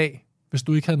samme i dag, hvis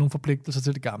du ikke havde nogen forpligtelser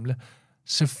til det gamle?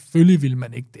 Selvfølgelig vil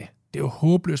man ikke det. Det er jo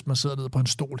håbløst, man sidder nede på en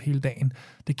stol hele dagen.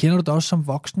 Det kender du da også som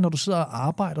voksen, når du sidder og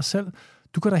arbejder selv.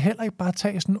 Du kan da heller ikke bare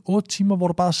tage sådan 8 timer, hvor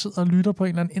du bare sidder og lytter på en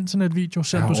eller anden internetvideo,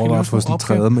 selvom du skal løse få sådan en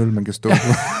trædemølle, man kan stå på.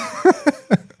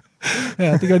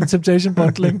 Ja, det gør en temptation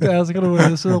bundling der, så kan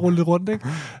du sidde og rulle lidt rundt, ikke?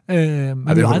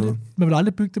 Man vil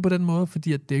aldrig bygge det på den måde,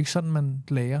 fordi at det er ikke sådan, man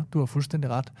lærer. Du har fuldstændig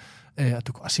ret. Og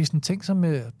du kan også se sådan en ting som,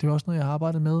 det er også noget, jeg har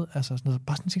arbejdet med, altså sådan noget,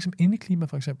 bare sådan en ting som indeklima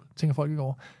for eksempel, tænker folk ikke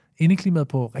over. Indeklimaet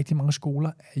på rigtig mange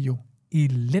skoler er jo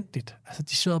elendigt. Altså,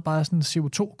 de sidder bare sådan en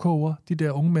CO2-koger, de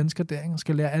der unge mennesker der, og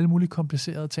skal lære alle mulige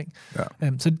komplicerede ting.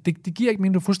 Ja. Så det giver ikke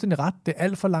mening, du er fuldstændig ret. Det er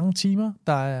alt for lange timer.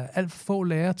 Der er alt for få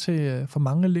lærere til for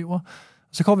mange elever.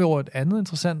 Og så kommer vi over et andet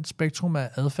interessant spektrum af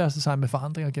adfærdsdesign med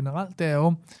forandringer generelt. Det er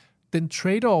jo den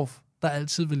trade-off, der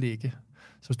altid vil ligge.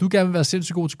 Så hvis du gerne vil være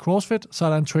sindssygt god til CrossFit, så er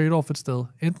der en trade-off et sted.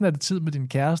 Enten er det tid med din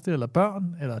kæreste eller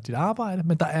børn, eller dit arbejde,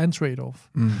 men der er en trade-off.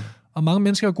 Mm. Og mange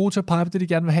mennesker er gode til at pege på det, de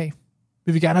gerne vil have.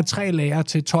 Vi vil gerne have 3 lærere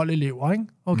til 12 elever, ikke?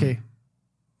 Okay.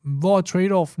 Hvor er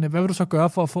trade-offene? Hvad vil du så gøre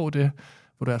for at få det?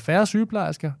 Vil du have færre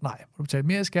sygeplejersker? Nej. Vil du betale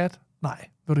mere i skat? Nej.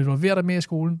 Vil du involvere dig mere i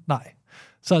skolen? Nej.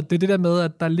 Så det er det der med,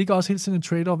 at der ligger også hele tiden en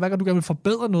trade-off. Hvad kan du gerne vil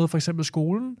forbedre noget, for eksempel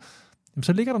skolen? Jamen,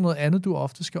 så ligger der noget andet, du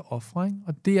ofte skal ofre, ikke?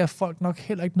 Og det er folk nok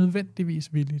heller ikke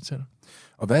nødvendigvis villige til.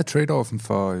 Og hvad er trade-offen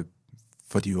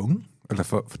for de unge? Eller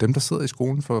for dem, der sidder i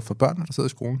skolen, for børnene, der sidder i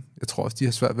skolen? Jeg tror også, de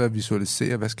har svært ved at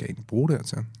visualisere, hvad skal jeg egentlig bruge det her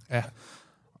til? Ja.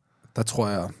 Der tror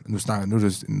jeg, nu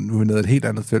er vi nede i et helt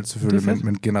andet felt selvfølgelig,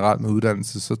 men generelt med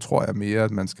uddannelse, så tror jeg mere,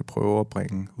 at man skal prøve at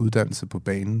bringe uddannelse på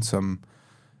banen, som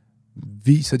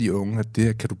viser de unge, at det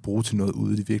her kan du bruge til noget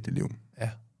ude i det virkelige liv. Ja.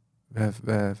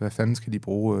 Hvad fanden skal de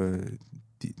bruge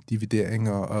dividering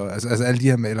og altså alle de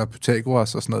her eller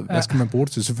Pythagoras og sådan noget. Ja. Hvad skal man bruge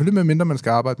det til? Selvfølgelig med mindre man skal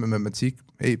arbejde med matematik.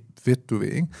 Hey, fedt, du ved,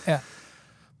 ikke? Ja.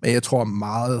 Men jeg tror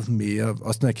meget mere,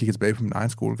 også når jeg kigger tilbage på min egen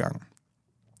skolegang,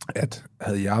 at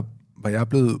var jeg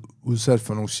blevet udsat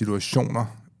for nogle situationer,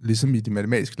 ligesom i de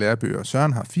matematiske lærebøger.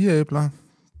 Søren har 4 æbler,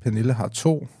 Pernille har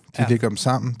 2, de lægger dem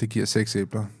sammen, det giver 6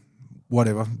 æbler.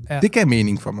 Whatever. Ja. Det gav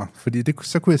mening for mig, fordi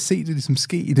så kunne jeg se det ligesom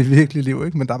ske i det virkelige liv,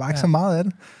 ikke? Men der var ikke så meget af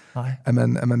det. Nej. At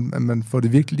man får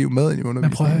det virkelige liv med i undervisningen.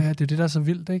 Men prøv at høre, det er det, der er så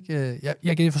vildt, ikke?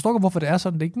 Jeg kan forstå godt, hvorfor det er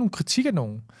sådan. Det er ikke nogen kritik af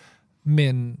nogen.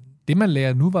 Men det, man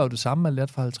lærer nu, var jo det samme, man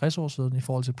lærte for 50 år siden, i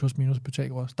forhold til plus minus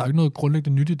Pythagoras. Der er ikke noget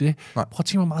grundlæggende nyt i det. Nej. Prøv at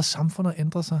tænke, hvor meget samfundet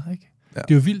ændrer sig, ikke? Ja.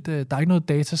 Det er jo vildt. Der er ikke noget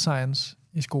data science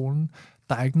i skolen.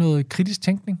 Der er ikke noget kritisk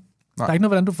tænkning. Nej. Der er ikke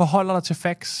noget, hvordan du forholder dig til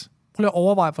facts. Prøv at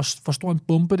overveje, hvor stor en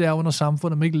bombe det er under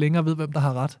samfundet, man ikke længere ved, hvem der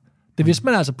har ret. Det vidste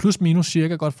man altså plus minus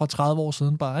cirka godt fra 30 år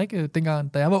siden bare, ikke?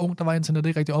 Dengang, da jeg var ung, der var internet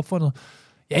ikke rigtig opfundet.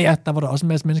 Ja, der var der også en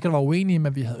masse mennesker, der var uenige,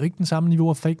 men vi havde jo ikke den samme niveau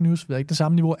af fake news. Vi havde ikke den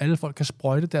samme niveau, alle folk kan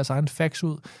sprøjte deres egen facts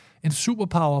ud. En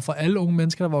superpower for alle unge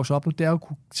mennesker, der vokser op nu, det er at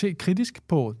kunne se kritisk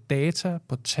på data,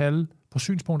 på tal, på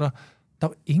synspunkter. Der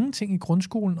er jo ingenting i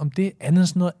grundskolen om det andet end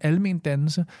sådan noget almen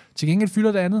dannelse. Til gengæld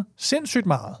fylder det andet sindssygt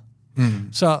meget.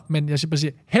 Så, men jeg skal bare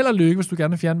sige, held og lykke, hvis du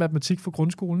gerne vil fjerne matematik fra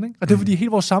grundskolen, ikke? Og det er fordi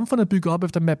hele vores samfund er bygget op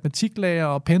efter matematiklærer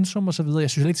og pensum og så videre. Jeg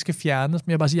synes ikke, det skal fjernes,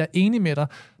 men jeg bare sige, jeg er enig med dig.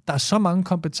 Der er så mange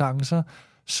kompetencer,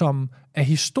 som af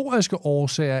historiske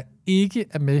årsager ikke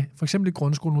er med, for eksempel i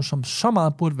grundskolen nu, som så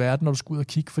meget burde være det, når du skal ud og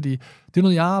kigge, fordi det er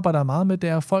noget, jeg arbejder meget med, det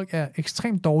er, at folk er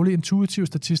ekstremt dårlige intuitive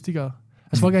statistikere.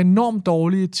 Altså folk er enormt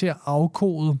dårlige til at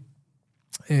afkode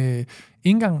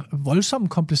ikke engang voldsomt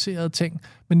komplicerede ting,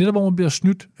 men netop hvor man bliver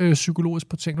snydt psykologisk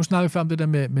på ting. Nu snakker vi før om det der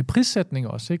med prissætning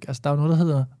også, ikke? Altså der er jo noget, der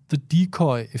hedder the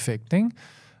decoy-effekt, ikke?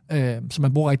 Som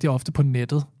man bruger rigtig ofte på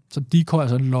nettet. Så decoy er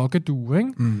altså en lokkedue,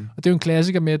 ikke? Og det er jo en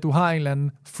klassiker med, at du har en eller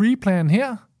anden free plan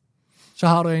her, så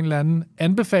har du en eller anden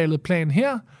anbefalet plan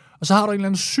her, og så har du en eller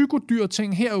anden psykodyr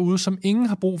ting herude, som ingen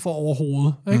har brug for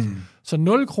overhovedet, ikke? Så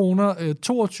 0 kroner,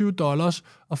 $22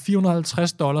 og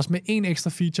 $450 med en ekstra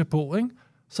feature på, ikke?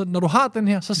 Så når du har den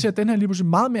her, så ser den her lige pludselig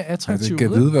meget mere attraktiv ud. Ja,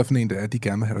 det kan vide, hvad for en det er, de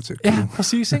gerne vil have dig til. Ja,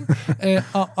 præcis. Ikke?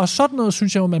 Og sådan noget,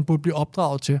 synes jeg, man burde blive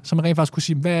opdraget til, så man rent faktisk kunne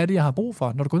sige, hvad er det, jeg har brug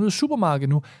for? Når du går ned i supermarkedet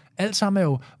nu, alt sammen er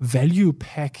jo value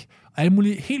pack, og alle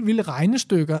mulige helt vilde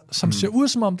regnestykker, som ser ud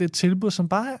som om det er et tilbud, som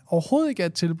bare overhovedet ikke er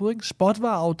et tilbud. Ikke?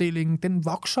 Spotvareafdelingen, den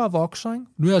vokser og vokser. Ikke?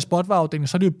 Nu er jeg spotvareafdelingen,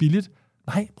 så er det jo billigt.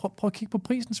 Nej, prøv at kigge på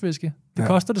prisen, Sviske. Det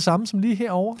koster det samme som lige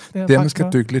herovre. Det man skal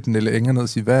dykke lidt længere ned og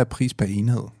sige, hvad er pris per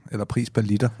enhed? Eller pris per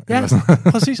liter? Ja,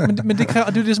 præcis. Men det kræver,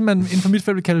 og det er jo det, som man inden for mit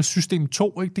felt vil kalde system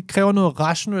 2. Ikke? Det kræver noget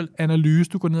rationel analyse.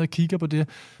 Du går ned og kigger på det.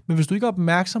 Men hvis du ikke er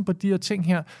opmærksom på de her ting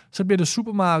her, så bliver det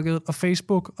supermarkedet og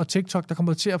Facebook og TikTok, der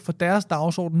kommer til at få deres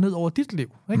dagsorden ned over dit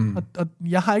liv. Ikke? Og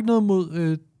jeg har ikke noget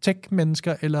mod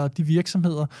tech-mennesker eller de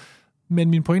virksomheder. Men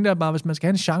min pointe er bare, hvis man skal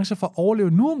have en chance for at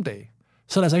overleve nu om dagen,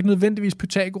 så er der altså ikke nødvendigvis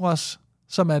Pythagoras,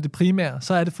 som er det primære.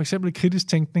 Så er det for eksempel kritisk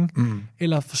tænkning,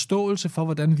 eller forståelse for,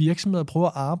 hvordan virksomheder prøver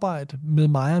at arbejde med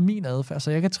mig og min adfærd,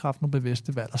 så jeg kan træffe nogle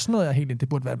bevidste valg. Og sådan noget er helt ind. Det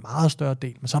burde være en meget større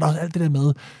del. Men så er der også alt det der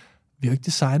med, vi har jo ikke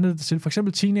designet det til. For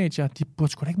eksempel teenager, de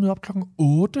burde sgu da ikke møde op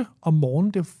 8 om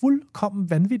morgenen. Det er fuldkommen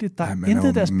vanvittigt. Der er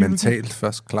intet deres biologi. Mentalt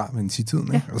først klar med en tid-tiden.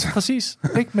 Ja, præcis.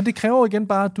 Ikke? Men det kræver jo igen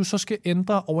bare, at du så skal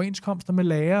ændre overenskomster med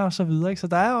lærere og så videre. Ikke? Så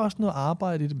der er også noget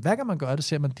arbejde i det. Hver gang man gør det,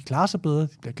 ser man, at de klarer sig bedre, de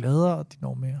bliver gladere, og de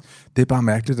når mere. Det er bare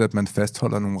mærkeligt, at man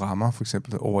fastholder nogle rammer, for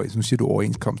eksempel nu siger du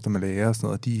overenskomster med lærere og sådan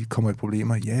noget, og de kommer i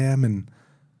problemer. Ja,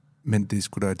 men det er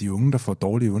sgu da de unge, der får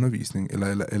dårlig undervisning,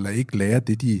 eller ikke lærer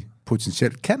det, de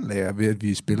potentielt kan lære, ved at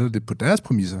vi spiller det på deres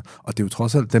præmisser. Og det er jo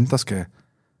trods alt dem, der skal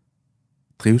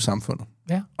drive samfundet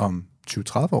om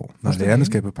 20-30 år, når lærerne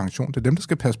skal på pension. Det er dem, der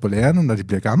skal passe på lærerne, når de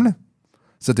bliver gamle.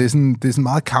 Så det er sådan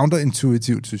meget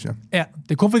counterintuitivt, synes jeg. Ja,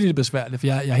 det er kun fordi, det er besværligt, for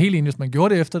jeg er helt enig, hvis man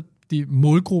gjorde det efter de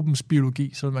målgruppens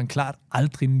biologi, så vil man klart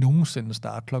aldrig nogensinde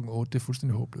starte klokken 8. Det er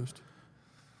fuldstændig håbløst.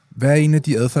 Hvad er en af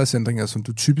de adfærdsændringer, som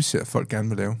du typisk ser, folk gerne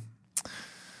vil lave?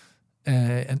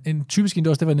 En typisk det var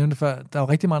også det, jeg nævnte før. Der er jo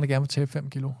rigtig mange, der gerne vil tabe 5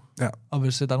 kilo. Ja. Og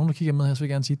hvis der er nogen, der kigger med her, så vil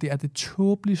jeg gerne sige, at det er det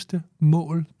tåbeligste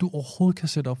mål, du overhovedet kan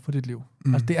sætte op for dit liv.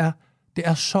 Altså, det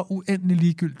er så uendelig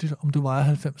ligegyldigt, om du vejer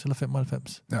 90 eller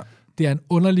 95. Ja. Det er en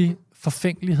underlig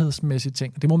forfængelighedsmæssig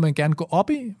ting. Det må man gerne gå op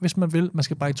i, hvis man vil. Man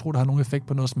skal bare ikke tro, der har nogen effekt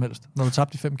på noget som helst. Når du taber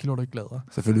de 5 kilo, er du ikke gladere.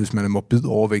 Selvfølgelig, hvis man er morbid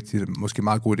overvægtig, det er måske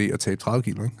meget god idé at tabe 30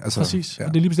 kilo. Ikke? Altså, præcis. Ja.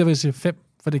 Og det er lige pludselig, jeg siger 5.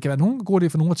 For det kan være nogen god idé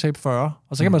for nogen at tabe 40.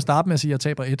 Og så kan man starte med at sige, at jeg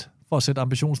taber 1, for at sætte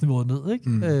ambitionsniveauet ned. Ikke?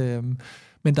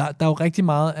 Men der er jo rigtig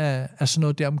meget af sådan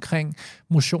noget der omkring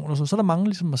motion og så. Så er der mange,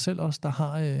 ligesom mig selv også, der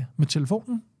har med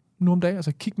telefonen nu om dagen.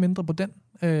 Altså kig mindre på den.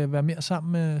 Være mere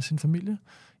sammen med sin familie.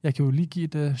 Jeg kan jo lige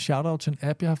give et shout-out til en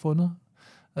app, jeg har fundet.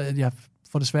 Jeg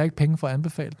får desværre ikke penge for at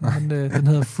anbefale den, men den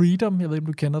hedder Freedom. Jeg ved ikke,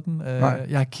 om du kender den.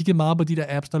 Jeg har kigget meget på de der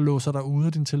apps, der låser dig ude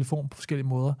af din telefon på forskellige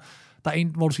måder. Der er en,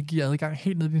 hvor du skal give adgang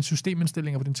helt ned i dine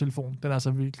systemindstillinger på din telefon. Den er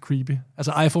altså virkelig creepy.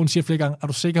 Altså iPhone siger flere gange, er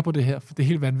du sikker på det her? For det er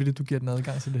helt vanvittigt, du giver den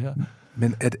adgang til det her.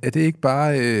 Men er det ikke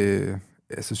bare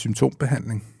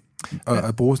symptombehandling? Og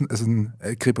at bruge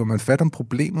griber man fat om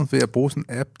problemet ved at bruge sådan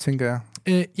en app, tænker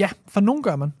jeg? Ja, for nogen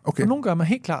gør man. Okay. For nogen gør man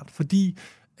helt klart, fordi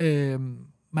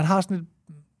man har sådan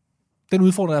den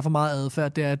udfordring, der er for meget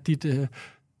adfærd, det er, at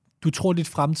du tror, dit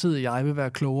fremtidige jeg vil være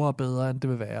klogere og bedre, end det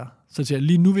vil være. Så siger jeg,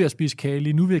 lige nu vil jeg spise kage,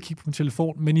 lige nu vil jeg kigge på min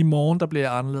telefon, men i morgen, der bliver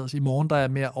jeg anderledes. I morgen, der er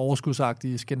mere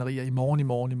overskudsagtige skænderier. I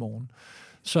morgen.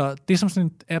 Så det, som sådan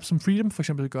en app som Freedom for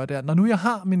eksempel gør, det er, når nu jeg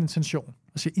har min intention,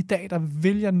 og siger, i dag, der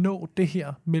vil jeg nå det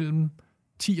her mellem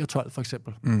 10 og 12 for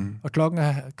eksempel. Og klokken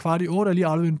er 7:15, og jeg lige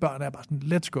afleverer mine børn, og jeg er bare sådan,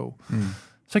 let's go.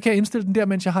 Så kan jeg indstille den der,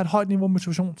 mens jeg har et højt niveau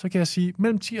motivation, så kan jeg sige,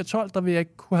 mellem 10 og 12, der vil jeg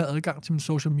ikke kunne have adgang til mine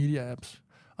social media apps.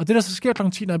 Og det, der så sker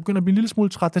klokken 10, når jeg begynder at blive en lille smule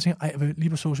træt, der tænker jeg vil lige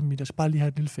på social media, så bare lige have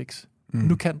et lille fix. Men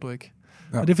nu kan du ikke.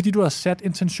 Ja. Og det er, fordi du har sat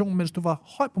intention, mens du var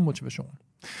høj på motivation.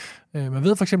 Man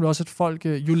ved for eksempel også, at folk,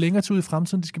 jo længere tid ud i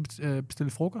fremtiden, de skal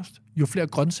bestille frokost, jo flere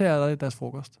grøntsager er der i deres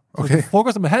frokost. Okay. Så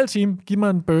frokost om en halv time, giv mig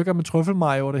en burger med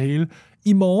trøffelmej over det hele.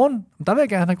 I morgen, der vil jeg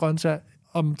gerne have grøntsager.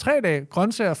 Om 3 dage,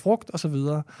 grøntsager, frugt osv.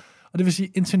 Og det vil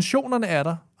sige, intentionerne er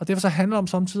der, og derfor så handler det om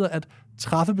samtidig at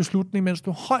træffe beslutning, mens du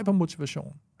er høj på motivation.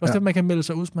 Det er også det, man kan melde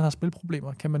sig ud, hvis man har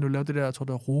spilproblemer. Kan man jo lave det der, jeg tror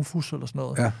det er Rufus eller sådan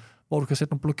noget, hvor du kan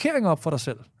sætte nogle blokeringer op for dig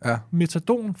selv. Ja.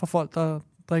 Metadon for folk, der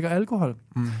drikker alkohol.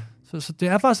 Så det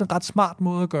er faktisk en ret smart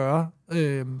måde at gøre,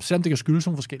 selvom det kan skyldes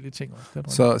nogle forskellige ting.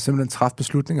 Så simpelthen træffe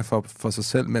beslutninger for sig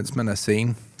selv, mens man er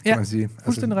sane, kan man sige.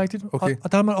 Fuldstændig rigtigt. Okay.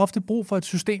 Og der har man ofte brug for et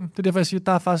system. Det er derfor, jeg siger, at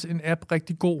der er faktisk en app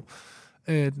rigtig god.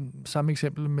 Samme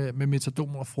eksempel med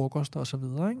metadon og frokost og så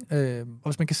videre. Ikke? Og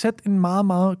hvis man kan sætte en meget,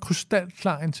 meget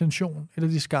krystalklar intention, et af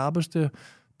de skarpeste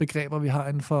begreber, vi har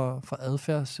inden for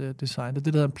adfærdsdesign, det er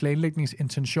det, der hedder en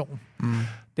planlægningsintention.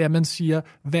 Det er, at man siger,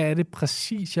 hvad er det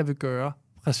præcis, jeg vil gøre,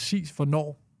 præcis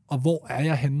hvornår, og hvor er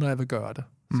jeg henne, når jeg vil gøre det.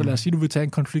 Så lad os sige, du vil tage en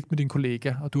konflikt med din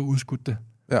kollega, og du har udskudt det.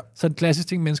 Ja. Så en klassisk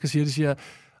ting, mennesker siger, de siger,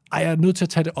 jeg er nødt til at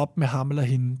tage det op med ham eller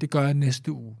hende. Det gør jeg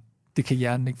næste uge. Det kan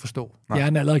hjernen ikke forstå. Nej.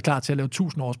 Hjernen er allerede klar til at lave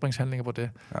 1000 overspringshandlinger på det.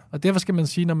 Ja. Og derfor skal man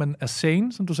sige, når man er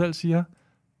sane, som du selv siger,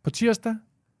 på tirsdag,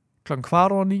 9:15,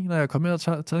 når jeg kommer ned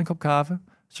og tager en kop kaffe,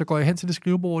 så går jeg hen til det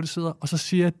skrivebord, hvor de sidder, og så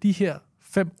siger jeg de her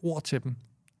 5 ord til dem.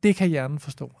 Det kan hjernen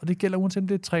forstå. Og det gælder uanset om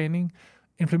det er træning,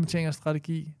 implementering af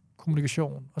strategi,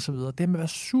 kommunikation osv. Det med at være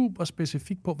super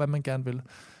specifik på, hvad man gerne vil.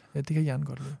 Det kan hjernen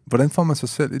godt lide. Hvordan får man sig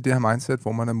selv i det her mindset,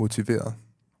 hvor man er motiveret,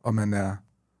 og man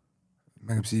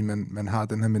kan sige, man har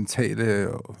den her mentale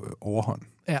overhånd?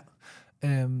 Ja,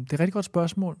 det er et rigtig godt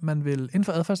spørgsmål. Inden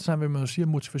for adfærdsdesign vil man jo sige, at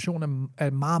motivation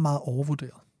er meget, meget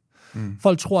overvurderet.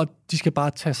 Folk tror, at de skal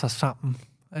bare tage sig sammen,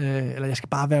 eller jeg skal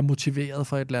bare være motiveret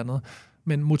for et eller andet.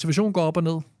 Men motivation går op og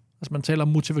ned. Altså man taler om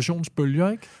motivationsbølger,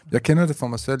 ikke? Jeg kender det for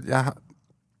mig selv.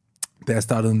 Da jeg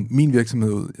startede min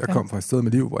virksomhed ud, jeg kom fra et sted i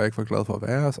mit liv, hvor jeg ikke var glad for at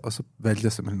være, og så valgte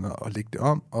jeg simpelthen at lægge det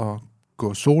om og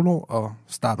gå solo og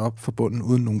starte op for bunden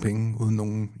uden nogen penge, uden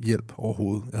nogen hjælp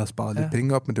overhovedet. Jeg havde sparet lidt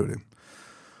penge op, men det var det.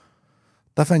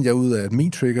 Der fandt jeg ud af, at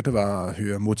min trigger, det var at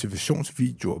høre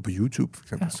motivationsvideoer på YouTube, for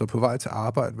eksempel. Ja. Så på vej til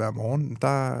arbejde hver morgen,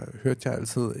 der hørte jeg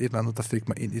altid et eller andet, der fik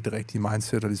mig ind i det rigtige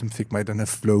mindset, og ligesom fik mig i den her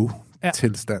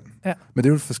flow-tilstand. Ja. Men det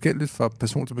er jo forskelligt fra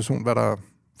person til person, hvad der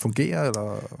fungerer,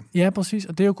 eller? Ja, præcis.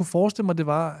 Og det, jeg kunne forestille mig, det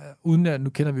var, uden at nu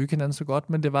kender vi jo ikke hinanden så godt,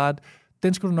 men det var, at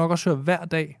den skulle du nok også høre hver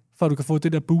dag, for at du kan få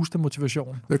det der boost af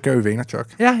motivation. Det er Gary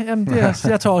Vaynerchuk. Ja, jamen det er,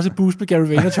 jeg tager også et boost med Gary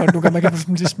Vaynerchuk. Man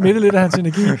kan smitte lidt af hans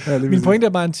energi. Ja, min pointe er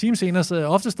bare, en time senere sidder jeg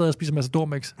ofte stadig og spiser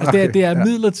Matador-mix. Altså det er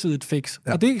midlertidigt fix.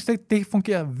 Ja. Og det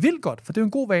fungerer vildt godt, for det er jo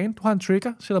en god vane. Du har en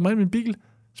trigger, sætter mig ind i min bil,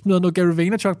 smider noget Gary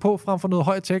Vaynerchuk på, frem for noget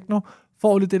høj techno,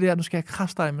 får lidt det der, nu skal jeg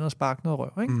kraftedeme med at sparke noget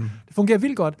røv. Ikke? Det fungerer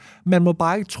vildt godt. Man må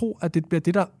bare ikke tro, at det bliver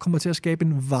det, der kommer til at skabe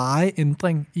en varig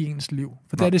ændring i ens liv.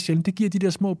 For det er det sjældent. Det giver de der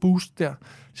små boost der.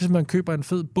 Ligesom man køber en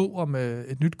fed bog om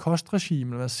et nyt kostregime,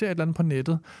 eller man ser et eller andet på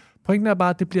nettet. Pointen er bare,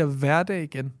 at det bliver hverdag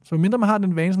igen. Så mindre man har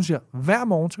den vane, som siger, hver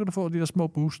morgen, så kan du få de der små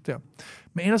boost der.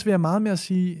 Men ellers vil jeg meget mere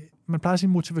sige, man plejer at sige,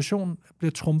 at motivation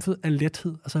bliver trumfet af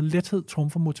lethed. Altså lethed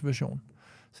trumfer motivation.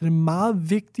 Så det er meget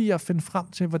vigtigt at finde frem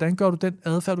til, hvordan gør du den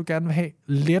adfærd, du gerne vil have,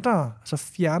 lettere, altså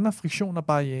fjerner friktion og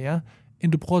barriere,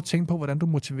 end du prøver at tænke på, hvordan du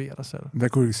motiverer dig selv. Hvad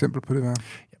kunne et eksempel på det være?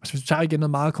 Ja, hvis du tager igen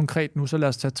noget meget konkret nu, så lad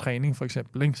os tage træning for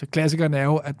eksempel. Ikke? Så klassikeren er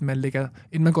jo, at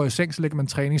inden man går i seng, så lægger man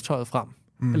træningstøjet frem.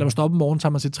 Eller man står op om morgenen,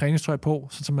 tager man sit træningstøj på,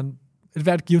 så man et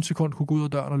hvert givet sekund kunne gå ud af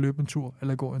døren og løbe en tur,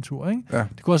 eller gå en tur. Ikke? Ja.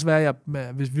 Det kunne også være,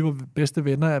 hvis vi var bedste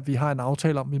venner, at vi har en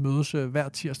aftale om, at vi mødes hver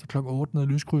tirsdag kl. 8 nede i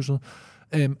lyskrydset.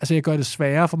 Altså jeg gør det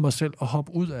sværere for mig selv at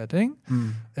hoppe ud af det,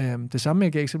 ikke? Det samme,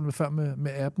 jeg gav eksempel før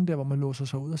med appen der, hvor man låser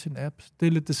sig ud af sin app. Det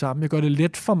er lidt det samme. Jeg gør det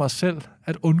let for mig selv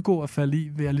at undgå at falde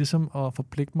i, ved at ligesom at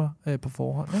forpligte mig på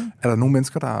forhånd. Ikke? Er der nogle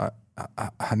mennesker, der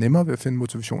har nemmere ved at finde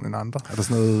motivation end andre? Er der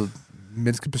sådan noget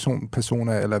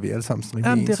menneskepersoner, eller er vi alle sammen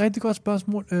sådan ens? Det er et rigtig godt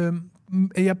spørgsmål.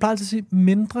 Jeg plejer altid at sige,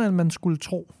 mindre end man skulle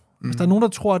tro. Hvis der er nogen, der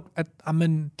tror, at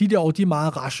de derovre, de er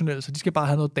meget rationelle, så de skal bare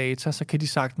have noget data, så kan de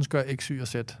sagtens gøre X, Y og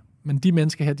Z. Men de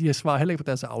mennesker her, de svarer heller ikke på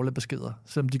deres Aula-beskeder,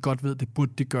 selvom de godt ved, det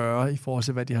burde de gøre i forhold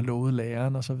til, hvad de har lovet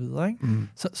læreren og så videre. Ikke?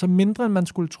 Så mindre end man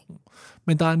skulle tro.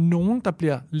 Men der er nogen, der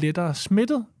bliver lettere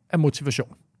smittet af motivation.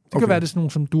 Det kan være, det er sådan nogen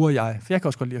som du og jeg, for jeg kan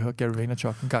også godt lide at høre Gary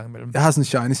Vaynerchuk en gang imellem. Jeg har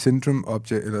sådan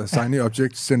en shiny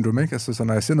object syndrome, ikke? Altså, så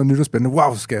når jeg ser noget nyt og spændende,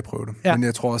 wow, så skal jeg prøve det. Ja. Men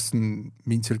jeg tror også, sådan,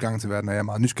 min tilgang til verden er, jeg er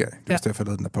meget nysgerrig. Det er også derfor, jeg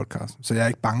lavede den her podcast. Så jeg er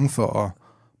ikke bange for at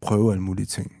prøve alle mulige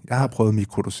ting. Jeg har prøvet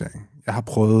mikrodosering. Jeg har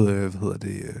prøvet,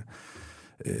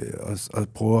 at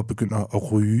prøve at begynde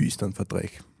at ryge i stedet for at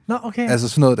drikke. Nå, okay. Altså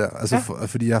sådan noget der. Altså,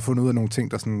 fordi jeg har fundet ud af nogle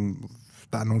ting, der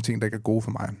er nogle ting, der ikke er gode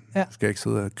for mig. Ja. Jeg skal ikke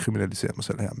sidde og kriminalisere mig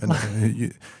selv her, men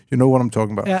you know what I'm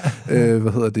talking about.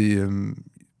 Ja.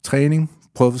 Træning,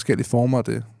 prøve forskellige former af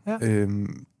det. Ja.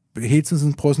 Hele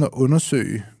tiden prøve sådan at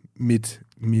undersøge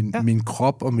min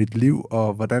krop og mit liv,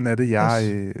 og hvordan er det,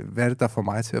 hvad er det, der får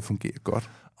mig til at fungere godt.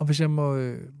 Og hvis jeg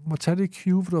må tage det i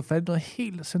cue, for du har fat i noget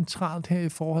helt centralt her i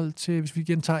forhold til, hvis vi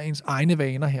igen tager ens egne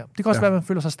vaner her. Det kan også være, at man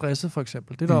føler sig stresset, for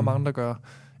eksempel. Det er der jo mange, der gør.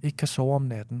 Ikke kan sove om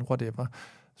natten, whatever.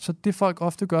 Så det folk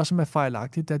ofte gør, som er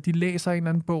fejlagtigt, det er, at de læser en eller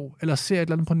anden bog, eller ser et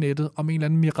eller andet på nettet om en eller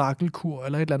anden mirakelkur,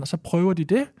 eller et eller andet, så prøver de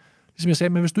det. Ligesom jeg sagde,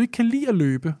 men hvis du ikke kan lide at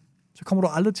løbe, så kommer du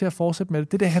aldrig til at fortsætte med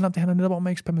det. Det handler netop om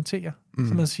at eksperimentere.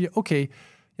 Så man siger, okay,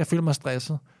 jeg føler mig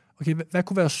stresset. Okay, hvad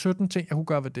kunne være 17 ting, jeg kunne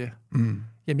gøre ved det?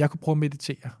 Jamen, jeg kunne prøve at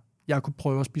meditere. Jeg kunne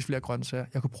prøve at spise flere grøntsager.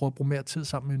 Jeg kunne prøve at bruge mere tid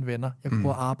sammen med mine venner. Jeg kunne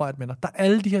prøve at arbejde med dig. Der er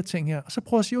alle de her ting her. Og så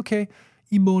prøver jeg at sige, okay,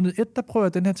 i måned 1, der prøver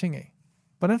jeg den her ting af.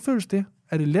 Hvordan føles det?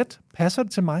 Er det let? Passer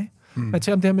det til mig? Man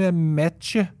taler om det her med at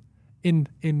matche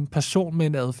en person med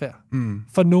en adfærd.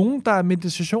 For nogen, der er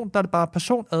meditation, der er det bare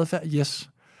person, adfærd, yes.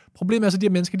 Problemet er så, at de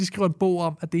her mennesker, de skriver en bog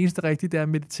om, at det eneste rigtige, det er at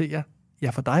meditere. Ja,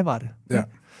 for dig var det. Ja.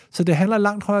 Så det handler i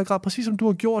langt højere grad, præcis som du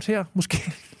har gjort her,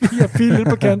 måske lige at file lidt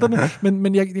på kanterne,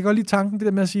 men jeg kan godt lide tanken, det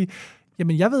der med at sige,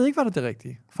 jamen jeg ved ikke, hvad der er det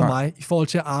rigtige for mig, i forhold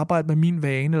til at arbejde med min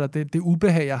vane, eller det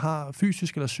ubehag, jeg har,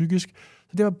 fysisk eller psykisk.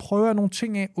 Så det er at prøve nogle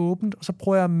ting af åbent, og så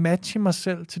prøver jeg at matche mig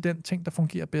selv til den ting, der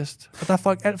fungerer bedst. Og der er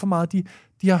folk alt for meget,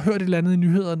 de har hørt et eller andet i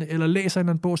nyhederne, eller læser en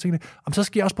eller anden bog, og tænker, så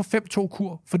skal jeg også på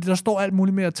 5-2-kur, fordi der står alt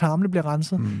muligt med, at tarmene bliver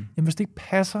renset. Jamen hvis det ikke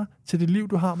passer til det liv,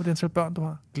 du har, med det antal børn, du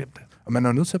har, glem det. Og man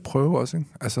er nødt til at prøve også, ikke?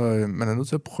 Altså, man er nødt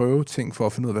til at prøve ting for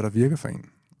at finde ud af, hvad der virker for en.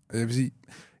 Jeg vil sige,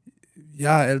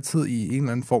 jeg er altid i en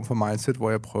eller anden form for mindset,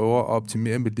 hvor jeg prøver at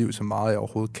optimere mit liv så meget, jeg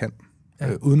overhovedet kan.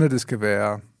 Ja. Uden at det skal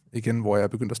være, igen, hvor jeg er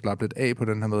begyndt at slappe lidt af på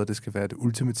den her måde, det skal være det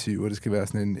ultimative, og det skal være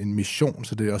sådan en mission,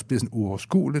 så det også bliver sådan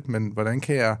uoverskueligt, men hvordan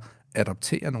kan jeg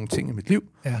adoptere nogle ting i mit liv,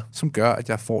 som gør, at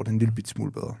jeg får det en lille bit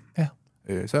smule bedre. Ja.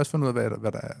 Så jeg har også fundet ud af,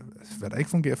 hvad der ikke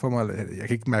fungerer for mig. Jeg kan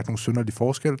ikke mærke nogen synderlig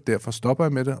forskel, derfor stopper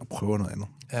jeg med det og prøver noget andet.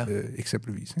 Ja.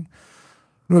 Eksempelvis. Ikke?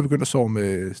 Nu har jeg begyndt at sove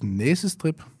med sådan en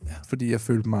næsestrip, fordi jeg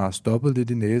følte mig stoppet lidt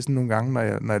i næsen nogle gange,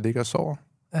 når jeg ligger og sover.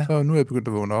 Ja. Så nu er jeg begyndt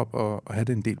at vågne op og have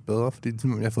det en del bedre, fordi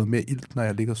jeg har fået mere ilt, når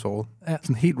jeg ligger og sover. Ja.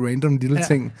 Sådan en helt random lille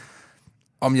ting.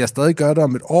 Om jeg stadig gør det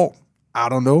om et år, I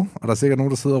don't know. Og der er sikkert nogen,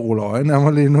 der sidder og ruller øjnene af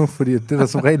mig lige nu, fordi det er der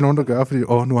som regel nogen, der gør, fordi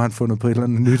nu har han fundet på et eller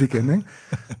andet nyt igen. Ikke?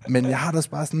 Men jeg har da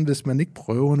bare sådan, hvis man ikke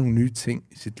prøver nogle nye ting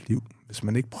i sit liv, hvis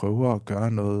man ikke prøver at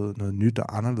gøre noget nyt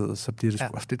og anderledes, så bliver det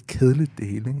sgu også lidt kedeligt det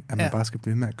hele, ikke? At man bare skal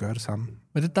blive med at gøre det samme.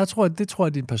 Men det tror jeg er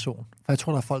din person. For jeg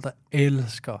tror, der er folk, der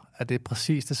elsker, at det er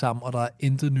præcis det samme, og der er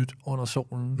intet nyt under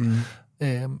solen.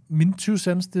 Min 20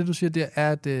 cents, det du siger, det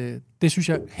er, at det synes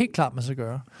jeg helt klart, man skal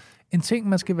gøre. En ting,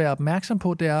 man skal være opmærksom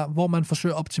på, det er, hvor man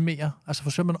forsøger at optimere. Altså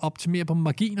forsøger man at optimere på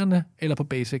marginerne eller på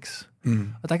basics.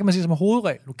 Og der kan man sige som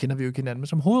hovedregel, nu kender vi jo ikke hinanden, men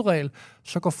som hovedregel,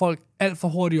 så går folk alt for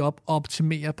hurtigt op og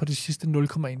optimerer på de sidste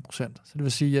 0,1%. Så det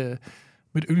vil sige,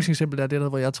 mit yndlingseksempel er det der,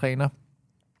 hvor jeg træner.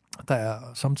 Der er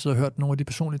samtidig hørt nogle af de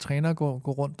personlige trænere gå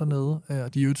rundt dernede,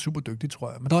 og de er jo super dygtige,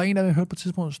 tror jeg. Men der var en af dem, jeg hørte på et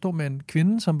tidspunkt, der stod med en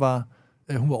kvinde, som var,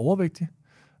 hun var overvægtig.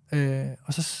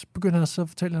 Og så begyndte han så at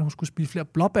fortælle, at hun skulle spise flere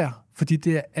blåbær, fordi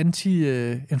det er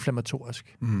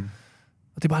anti-inflammatorisk.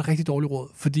 Og det er bare et rigtig dårligt råd,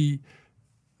 fordi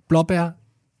blåbær,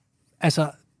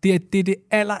 altså det er det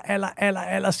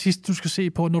aller sidste, du skal se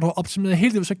på. Når du har optimeret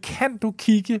hele livet, så kan du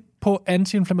kigge på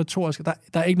anti-inflammatorisk.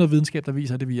 Der er ikke noget videnskab, der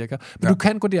viser, at det virker. Men du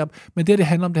kan gå derop. Men det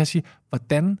handler om, det at sige,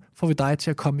 hvordan får vi dig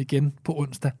til at komme igen på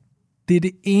onsdag? Det er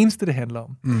det eneste, det handler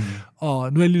om.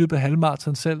 Og nu er jeg lige løbet af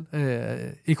halvmarathon selv.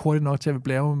 Ikke hurtigt nok til at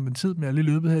blære med min tid, men jeg er lige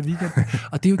løbet her i weekenden.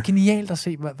 Og det er jo genialt at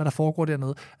se, hvad der foregår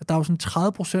dernede. Der er jo sådan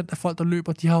 30% af folk, der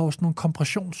løber, de har jo sådan nogle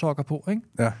kompressionssokker på, ikke?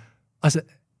 Ja. Altså,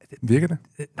 virker det?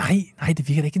 Nej, det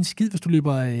virker da ikke en skid, hvis du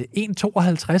løber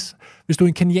 1,52. Hvis du er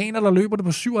en kenianer, der løber det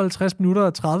på 57 minutter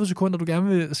og 30 sekunder, og du gerne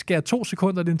vil skære 2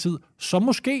 sekunder af din tid, så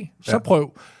måske, så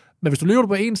prøv. Men hvis du løber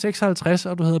på 1,56,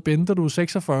 og du hedder Bente, og du er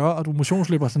 46, og du er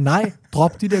motionsløber, så nej,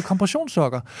 drop de der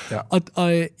kompressionssokker. Ja.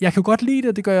 Og jeg kan jo godt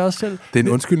lide det gør jeg også selv. Det er en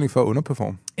undskyldning for at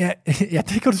underperforme. Ja,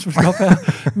 det kan du selvfølgelig godt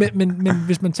være. men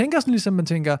hvis man tænker sådan, ligesom man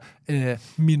tænker,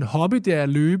 min hobby, det er at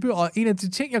løbe, og en af de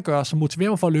ting, jeg gør, som motiverer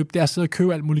mig for at løbe, det er at sidde og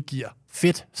købe alt muligt gear.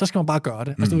 Fedt, så skal man bare gøre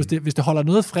det. Altså, hvis det holder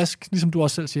noget frisk, ligesom du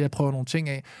også selv siger, jeg prøver nogle ting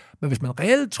af. Men hvis man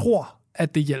reelt tror,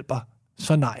 at det hjælper,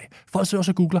 så nej. Folk sidder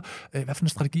også og googler, hvad for en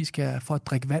strategi skal jeg for at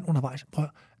drikke vand undervejs? Prøv.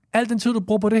 Al den tid, du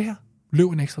bruger på det her, løb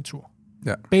en ekstra tur.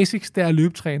 Ja. Basics, det er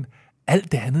løbetræne.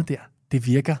 Alt det andet der, det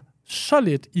virker så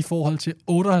lidt i forhold til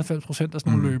 98% af sådan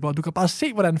nogle løbere. Du kan bare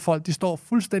se, hvordan folk, de står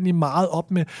fuldstændig meget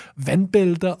op med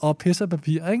vandbælter og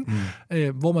pisserpapir,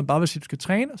 ikke? Hvor man bare vil sige, at du skal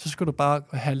træne, så skal du bare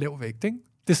have lav vægt, ikke?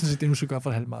 Det er sådan set det, du skal gøre for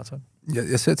et halvmarathon.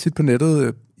 Jeg ser tit på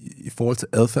nettet i forhold til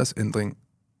adfærdsændring,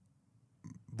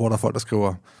 hvor der er folk, der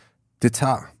skriver, det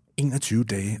tager 21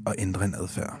 dage at ændre en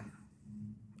adfærd.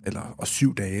 Og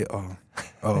 7 dage og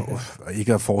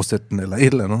ikke at fortsætte den, eller et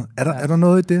eller andet. Er der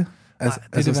noget i det? Altså, nej,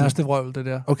 det er det værste vrøvl, det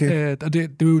der. Okay. Og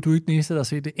det er jo du er ikke den eneste, der har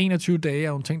set det. 21 dage er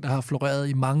jo en ting, der har floreret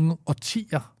i mange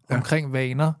årtier omkring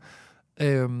vaner.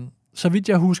 Så vidt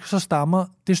jeg husker, så stammer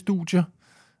det studie,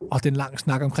 og den lang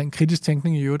snak omkring kritisk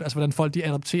tænkning i øvrigt, altså hvordan folk de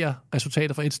adopterer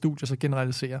resultater fra et studie, så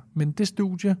generaliserer. Men det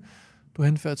studie, du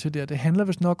henfører til der, det handler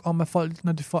vist nok om, at folk,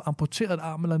 når de får amputeret et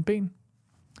arm eller en ben,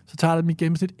 så tager det dem i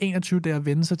gennemsnit 21 dage at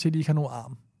vende sig til, at de ikke har nogen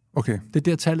arm. Okay. Det er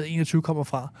der tallet 21 kommer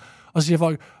fra. Og så siger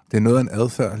folk... Det er noget af en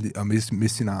adfærd at miste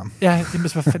sin arm. Ja,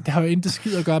 det har jo intet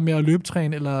skid at gøre med at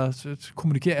løbetræne eller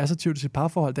kommunikere assertivt til sit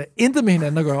parforhold. Det er intet med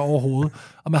hinanden at gøre overhovedet.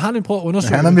 Og man har lige prøvet at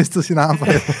undersøge... Han har mistet sin arm for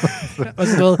og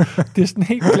sådan noget. Det er sådan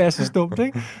helt klassisk dumt,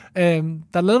 ikke? Der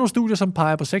er lavet nogle studier, som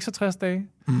peger på 66 dage.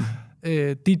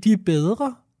 De er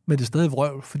bedre, men det er stadig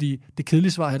vrøvl, fordi det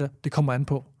kedelige svar er det kommer an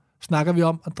på. Snakker vi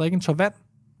om at drikke en tår vand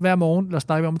hver morgen, eller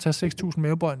snakker vi om at tage 6.000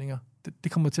 mavebøjninger?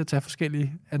 Det kommer til at tage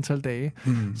forskellige antal dage.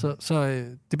 Så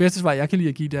det bedste svar, jeg kan lide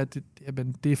at give, det er, at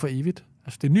det er for evigt.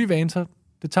 Altså, det er en ny vane, så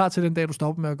det tager til den dag, du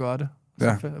stopper med at gøre det.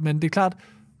 Ja. Men det er klart,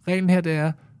 reglen her, det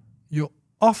er, jo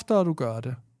oftere du gør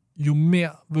det, jo mere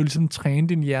vil du ligesom træne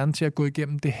din hjerne til at gå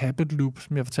igennem det habit loop,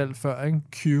 som jeg fortalte før, ikke?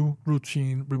 Cue,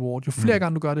 routine, reward. Jo flere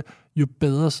gange du gør det, jo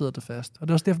bedre sidder det fast. Og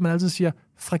det er også derfor, man altid siger,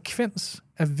 frekvens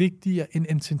er vigtigere end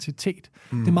intensitet.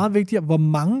 Det er meget vigtigere, hvor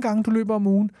mange gange du løber om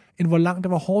ugen, end hvor langt og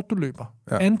hvor hårdt du løber.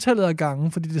 Ja. Antallet af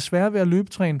gange, fordi det svære ved at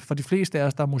løbetræne, for de fleste af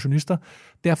os, der er motionister,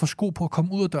 det er at få sko på at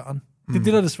komme ud af døren. Det er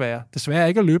det, der er det svære. Det svære er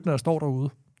ikke at løbe, når der står derude.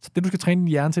 Så det, du skal træne din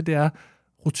hjerne til, det er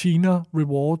rutiner,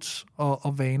 rewards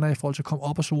og vaner i forhold til at komme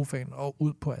op af sofaen og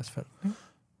ud på asfalt. Ikke?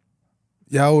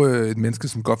 Jeg er jo et menneske,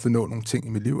 som godt vil nå nogle ting i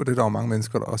mit liv, og det er der jo mange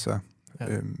mennesker, der også er. Ja.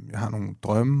 Jeg har nogle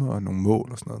drømme og nogle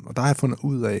mål og sådan noget. Og der har jeg fundet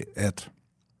ud af, at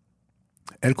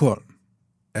alkohol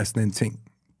er sådan en ting,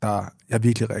 der jeg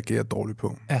virkelig reagerer dårligt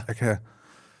på. Ja. Jeg kan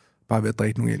bare ved at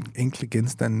drikke nogle enkle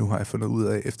genstande, nu har jeg fundet ud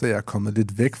af, efter jeg er kommet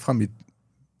lidt væk fra mit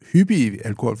hyppige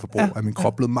alkoholforbrug, er min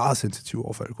krop blevet meget sensitiv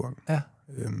over for alkohol. Ja.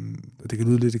 Det kan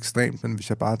lyde lidt ekstremt, men hvis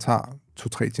jeg bare tager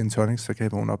 2-3 gin tonics, så kan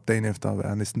jeg vågne op dagen efter og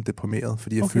være næsten deprimeret,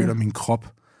 fordi jeg føler, at min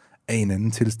krop er i en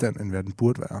anden tilstand, end hvad den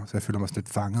burde være. Så jeg føler mig sådan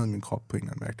lidt fanget i min krop på en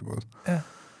eller anden mærkelig måde. Ja.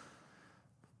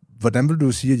 Hvordan vil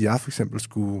du sige, at jeg for eksempel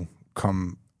skulle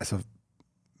komme... Altså,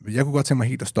 jeg kunne godt tænke mig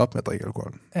helt at stoppe med at drikke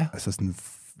alkohol. Ja. Altså sådan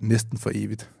næsten for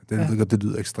evigt. Det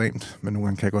lyder ekstremt, men nogle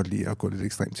gange kan jeg godt lide at gå lidt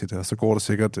ekstremt til det. Og så går der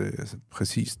sikkert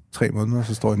præcis 3 måneder,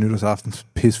 så står jeg nytårsaften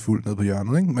pisfuld nede på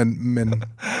hjørnet. Ikke? Men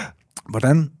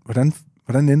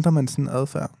hvordan ændrer man sådan en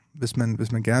adfærd, hvis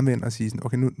man gerne vil ind og sige sådan,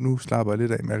 okay, nu slapper jeg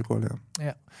lidt af med alkohol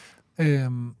her? Ja.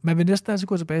 Man vil næsten altså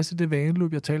gå tilbage til det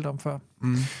vaneløb, jeg talte om før.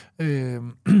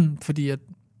 Fordi at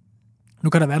nu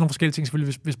kan der være nogle forskellige ting,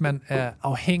 selvfølgelig, hvis man er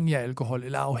afhængig af alkohol,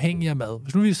 eller afhængig af mad.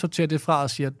 Hvis nu vi sorterer det fra og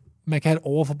siger, at man kan have et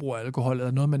overforbrug af alkohol,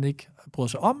 eller noget, man ikke bryder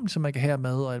sig om, så man kan have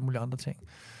mad og alle mulige andre ting.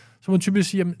 Så man typisk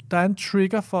sige, at der er en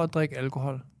trigger for at drikke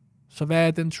alkohol. Så hvad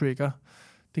er den trigger?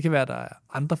 Det kan være, at der er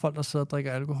andre folk, der sidder og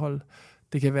drikker alkohol.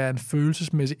 Det kan være en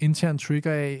følelsesmæssig intern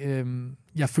trigger af,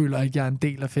 jeg føler ikke, jeg er en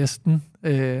del af festen.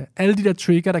 Alle de der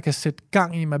trigger, der kan sætte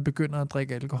gang i, at man begynder at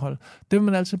drikke alkohol. Det vil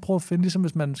man altid prøve at finde, ligesom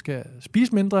hvis man skal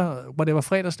spise mindre, hvor det var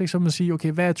fredagslik, så man siger,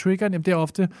 okay, hvad er triggeren? Jamen det er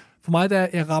ofte, for mig, da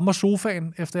jeg rammer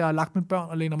sofaen, efter jeg har lagt mine børn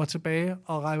og læner mig tilbage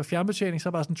og rækker fjernbetjening, så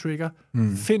er bare sådan en trigger.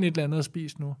 Find et eller andet at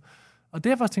spise nu. Og det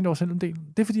har jeg faktisk tænkt over selv en del.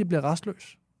 Det er, fordi jeg bliver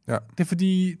rastløs. Ja. Det er,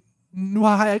 fordi nu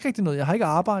har jeg ikke rigtig noget. Jeg har ikke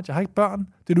arbejde, jeg har ikke børn.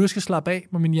 Det er nu, jeg skal slappe af.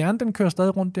 Men min hjerne, den kører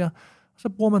stadig rundt der. Så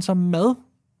bruger man så mad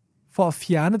for at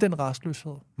fjerne den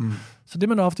rastløshed. Så det,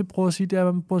 man ofte prøver at sige, det er,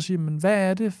 at man prøver at sige, men hvad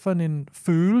er det for en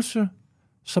følelse,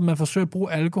 som man forsøger at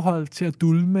bruge alkohol til at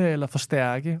dulme eller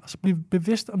forstærke, og så blive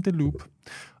bevidst om det loop.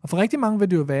 Og for rigtig mange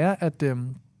vil det jo være, at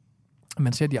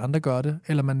man ser, at de andre gør det,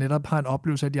 eller man netop har en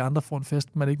oplevelse af, at de andre får en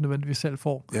fest, man ikke nødvendigvis selv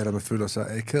får. Ja, eller man føler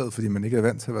sig akavet, fordi man ikke er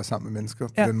vant til at være sammen med mennesker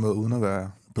på den måde, uden at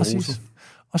være beruset. Præcis.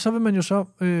 Og så vil man jo så,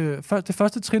 det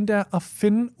første trin, det er at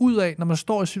finde ud af, når man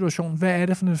står i situationen, hvad er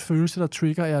det for en følelse, der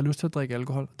trigger, at jeg har lyst til at drikke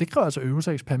alkohol. Det kræver altså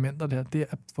øvelser og eksperimenter, det her. Det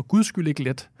er for guds skyld ikke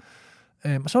let.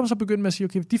 Og så er man så begyndt med at sige,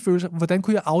 okay, de følelser, hvordan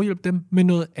kunne jeg afhjælpe dem med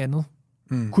noget andet?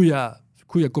 Kunne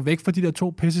jeg gå væk fra de der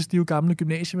 2 pissestive gamle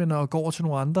gymnasievenner og gå over til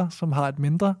nogle andre, som har et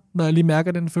mindre, når jeg lige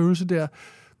mærker den følelse der?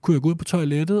 Kunne jeg gå ud på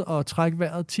toilettet og trække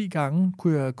vejret 10 gange?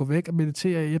 Kunne jeg gå væk og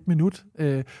meditere i 1 minut?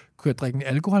 Kunne jeg drikke en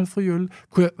alkoholfri øl?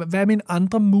 Hvad er mine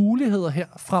andre muligheder her,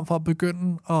 frem for at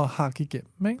begynde at hakke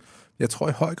igennem? Ikke? Jeg tror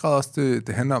i høj grad også,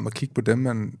 det handler om at kigge på dem,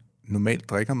 man normalt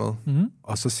drikker med,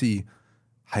 og så sige,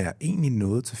 har jeg egentlig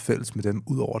noget til fælles med dem,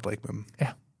 udover at drikke med dem? Ja.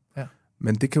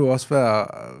 Men det kan jo også være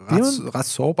ret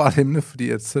sårbart emne, fordi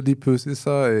at så lige pludselig,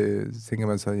 så tænker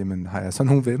man så, jamen, har jeg så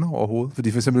nogle venner overhovedet?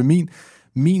 Fordi for eksempel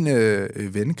min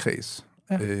vennekreds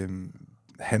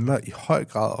handler i høj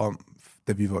grad om,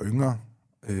 da vi var yngre,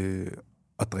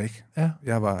 at drikke. Ja.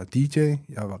 Jeg var DJ,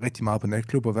 jeg var rigtig meget på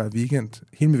natklubber hver weekend.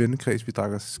 Hele min vennekreds, vi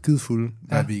drak os skidefulde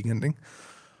hver weekend, ikke?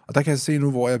 Og der kan jeg se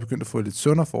nu, hvor jeg er begyndt at få et lidt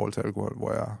sundere forhold til alkohol,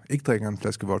 hvor jeg ikke drikker en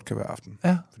flaske vodka hver aften.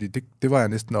 Ja. Fordi det var jeg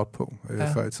næsten op på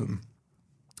før i tiden.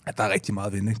 At der er rigtig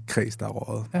meget vennekreds, der er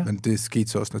røget. Ja. Men det skete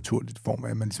så også naturligt i form af,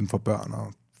 at man ligesom får børn,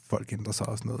 og folk ændrer sig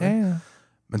og sådan noget. Ja.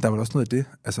 Men der er vel også noget af det.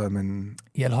 Altså,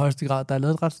 i allerhøjeste grad. Der er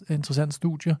lavet et ret interessant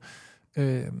studie,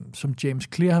 som James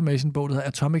Clear har med i sin bog, der hedder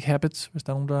Atomic Habits, hvis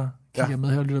der er nogen, der kigger med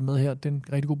her og lytter med her. Det er en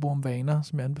rigtig god bog om vaner,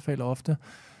 som jeg anbefaler ofte.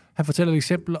 Han fortæller et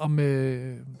eksempel om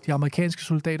de amerikanske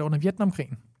soldater under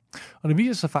Vietnamkrigen. Og det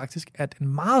viser sig faktisk, at en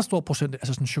meget stor procent,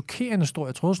 altså sådan en chokerende stor,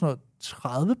 jeg tror sådan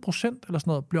noget 30% eller sådan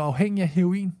noget, blev afhængige af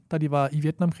heroin, da de var i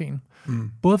Vietnamkrigen.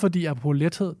 Både fordi, apropos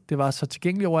lethed, det var så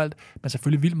tilgængeligt overalt, men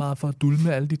selvfølgelig vildt meget for at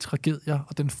dulme alle de tragedier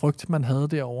og den frygt, man havde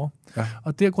derovre. Ja.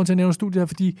 Og det er grund til at nævne studiet her,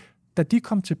 fordi da de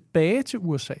kom tilbage til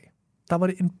USA, der var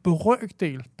det en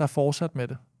brøkdel, der fortsatte med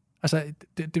det. Altså,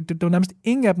 det var nærmest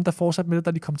ingen af dem, der fortsatte med det,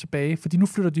 da de kom tilbage, fordi nu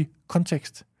flytter de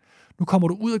kontekst. Nu kommer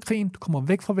du ud af krigen, du kommer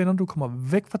væk fra vennerne, du kommer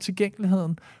væk fra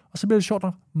tilgængeligheden, og så bliver det sjovt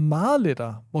nok meget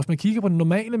lettere. Hvis man kigger på de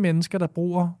normale mennesker,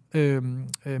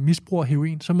 der misbruger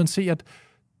heroin, så man ser, at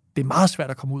det er meget svært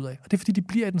at komme ud af. Og det er, fordi de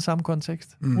bliver i den samme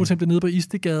kontekst. Uanset det er nede på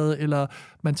Istegade, eller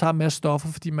man tager en masse stoffer,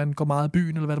 fordi man går meget i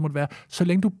byen, eller hvad det måtte være. Så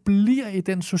længe du bliver i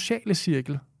den sociale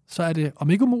cirkel, så er det, om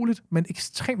ikke umuligt, men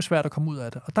ekstremt svært at komme ud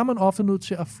af det. Og der er man ofte nødt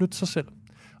til at flytte sig selv.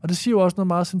 Og det siger jo også noget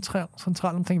meget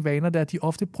centralt omkring vaner, det er, at de er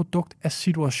ofte et produkt af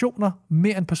situationer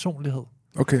mere end personlighed.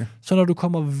 Okay. Så når du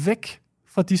kommer væk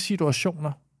fra de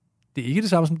situationer, det er ikke det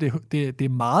samme som, det er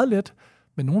meget let,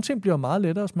 men nogle ting bliver meget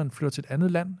lettere, hvis man flytter til et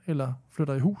andet land, eller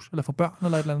flytter i hus, eller får børn,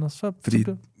 eller et eller andet. Fordi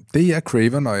det jeg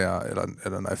craver, når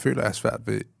jeg føler, jeg er svært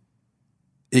ved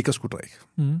ikke at skulle drikke,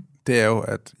 det er jo,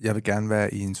 at jeg vil gerne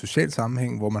være i en social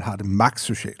sammenhæng, hvor man har det maks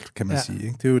socialt, kan man sige.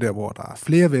 Ikke? Det er jo der, hvor der er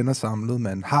flere venner samlet,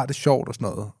 man har det sjovt og sådan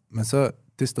noget. Men så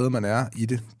det sted, man er i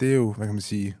det, det er jo, hvad kan man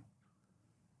sige,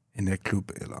 en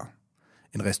natklub, eller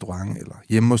en restaurant, eller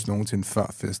hjemme hos nogen til en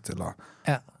førfest, eller...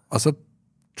 Ja. Og så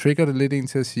trigger det lidt en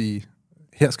til at sige,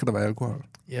 her skal der være alkohol.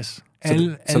 Yes.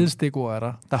 Alle stikord er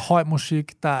der. Der er høj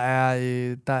musik, der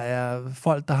er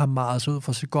folk, der har meget sig ud for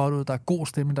at se godt ud, der er god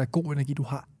stemning, der er god energi. Du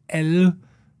har alle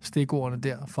stikordene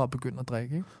der for at begynde at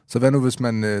drikke. Ikke? Så hvad nu, hvis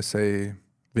man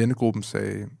vennegruppen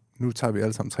sagde, nu tager vi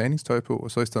alle sammen træningstøj på,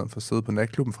 og så i stedet for at sidde på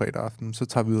natklubben fredag aften, så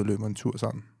tager vi ud og løber en tur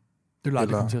sammen? Det vil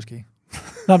aldrig komme til at ske.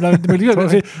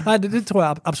 Nej, det tror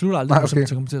jeg absolut aldrig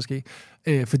kommer til at ske.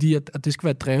 Fordi at det skal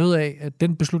være drevet af, at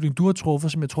den beslutning, du har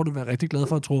truffet, som jeg tror, du vil være rigtig glad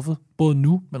for at have truffet, både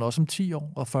nu, men også om 10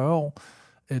 år og 40 år,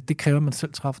 det kræver, at man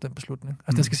selv træffer den beslutning.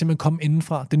 Altså, den skal simpelthen komme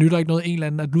indenfra. Det nytter ikke noget en eller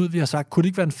anden, at vi har sagt, kunne det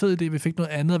ikke være en fed idé, vi fik noget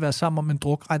andet at være sammen om en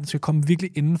druk? Den skal komme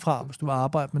virkelig indenfra, hvis du vil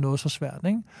arbejde med noget så svært.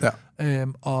 Ikke? Ja.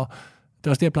 Og det er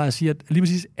også det, jeg plejer at sige, at lige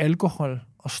præcis alkohol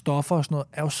og stoffer og sådan noget,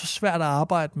 er jo så svært at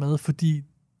arbejde med, fordi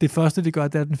det første, det gør,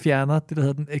 det er, at den fjerner det, der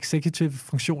hedder den executive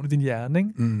funktion i din hjerne. Ikke?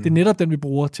 Det er netop den, vi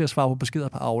bruger til at svare på beskeder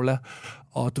på Aula.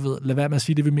 Og du ved, lad være med at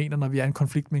sige det, vi mener, når vi er i en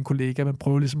konflikt med en kollega, men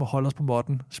prøver ligesom at holde os på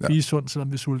måtten, spise sundt,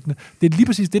 selvom vi er sultne. Det er lige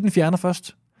præcis det, den fjerner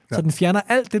først. Ja. Så den fjerner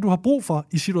alt det, du har brug for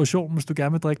i situationen, hvis du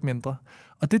gerne vil drikke mindre.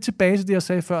 Og det er tilbage til det, jeg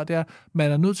sagde før, det er,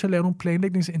 man er nødt til at lave nogle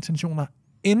planlægningsintentioner,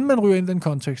 inden man ryger ind i den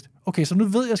kontekst. Okay, så nu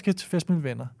ved jeg, at jeg skal til fest med mine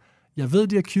venner. Jeg ved,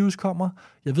 de her cues kommer.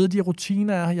 Jeg ved, de her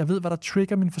rutiner er her. Jeg ved, hvad der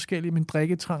trigger min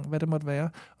drikketrang, hvad det måtte være.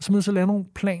 Og så må du så lave nogle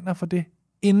planer for det,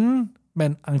 inden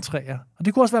man entrerer. Og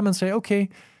det kunne også være, at man sagde, okay,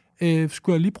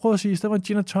 skulle jeg lige prøve at sige, i stedet for en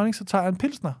gin og tonic, så tager jeg en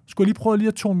pilsner. Skulle jeg lige prøve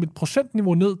at tone mit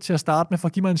procentniveau ned til at starte med, for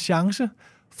at give mig en chance,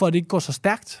 for at det ikke går så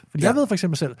stærkt. Fordi jeg ved for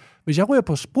eksempel selv, hvis jeg ryger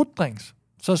på sprutdrinks,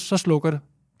 så slukker det.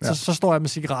 Så står jeg med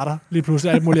cigaretter, lige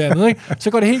pludselig alt muligt andet, ikke?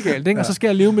 Så går det helt galt, ikke? Og så skal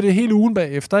jeg leve med det hele ugen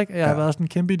bagefter, ikke? Jeg har været sådan en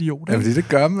kæmpe idiot, ikke? Ja, fordi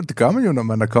det gør man jo, når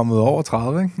man er kommet over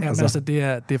 30, ikke? Ja, altså det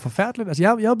er forfærdeligt. Altså,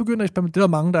 jeg har begyndt at eksperimentere. Det er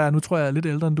der mange, der er. Nu tror jeg er lidt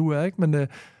ældre, end du er, ikke? Men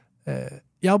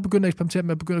jeg har begyndt at eksperimentere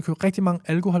med at begynde at købe rigtig mange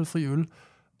alkoholfri øl,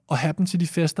 og have dem til de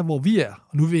fester, hvor vi er.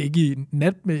 Og nu er vi ikke i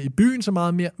nat med i byen så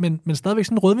meget mere, men stadigvæk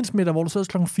sådan en rødvinsmiddag, hvor du sidder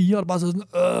klokken 4, og du bare sidder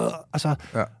sådan,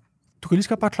 du kan lige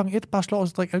så bare klokken 1 bare slå og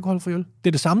drikke alkoholfri øl. Det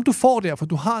er det samme, du får der, for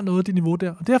du har noget af det niveau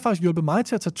der. Og det har faktisk hjulpet mig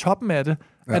til at tage toppen af det,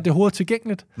 at det hurtigt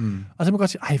tilgængeligt. Og så kan man godt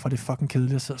sige, ej, hvor er det fucking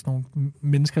kedeligt at sidde sådan nogle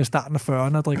mennesker i starten af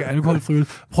 40'erne og drikke alkoholfri øl.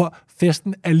 Prøv,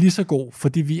 festen er lige så god,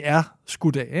 fordi vi er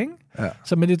skudt af, ikke? Ja.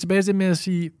 Så men det er tilbage til med at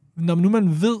sige, når nu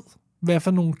man ved, hvad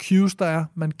for nogle cues der er,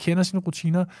 man kender sine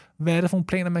rutiner, hvad er det for nogle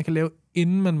planer, man kan lave,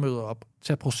 inden man møder op,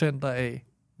 tage procenter af.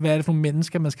 Hvad er det for nogle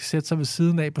mennesker, man skal sætte sig ved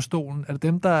siden af på stolen? Er det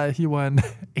dem, der hiver en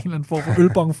eller anden form for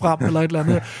ølbong frem, eller et eller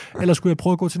andet? Eller skulle jeg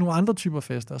prøve at gå til nogle andre typer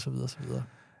fester, osv. osv.?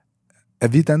 Er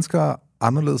vi danskere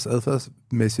anderledes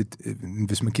adfærdsmæssigt,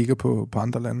 hvis man kigger på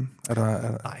andre lande?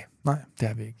 Nej, det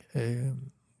er vi ikke.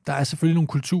 Der er selvfølgelig nogle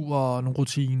kulturer og nogle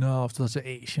rutiner, og til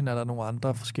Asien er der nogle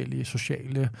andre forskellige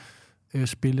sociale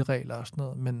spilleregler og sådan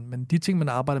noget. Men de ting, man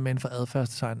arbejder med inden for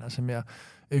adfærdsdesign, altså med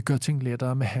at gøre ting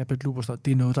lettere, med habit loop og sådan noget,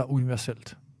 det er noget, der er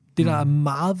universelt. Det, der er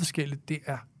meget forskelligt, det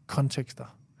er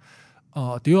kontekster.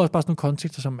 Og det er jo også bare sådan nogle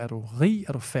kontekster, som er du rig,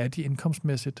 er du fattig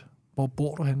indkomstmæssigt, hvor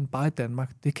bor du henne, bare i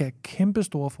Danmark. Det kan have kæmpe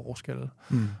store forskelle.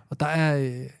 Og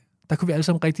der kunne vi alle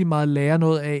sammen rigtig meget lære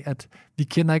noget af, at vi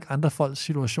kender ikke andre folks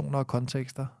situationer og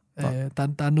kontekster. Der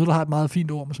er noget, der har et meget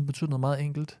fint ord, men som betyder noget meget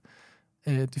enkelt.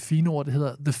 Det fine ord, det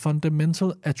hedder The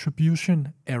Fundamental Attribution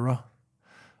Error.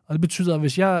 Og det betyder, at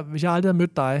hvis jeg aldrig havde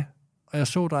mødt dig, og jeg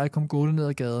så dig komme gående ned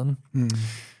ad gaden,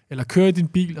 eller køre i din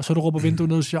bil, og så du råber vinduet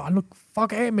ned og siger, nu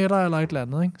fuck af med dig, eller et eller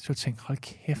andet, ikke? Så jeg tænkte, hold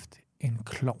kæft, en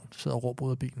klovn sidder og råber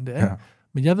ud af bilen der. Ja.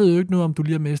 Men jeg ved jo ikke noget om, du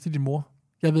lige har mistet din mor.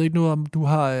 Jeg ved ikke noget om, du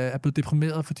er blevet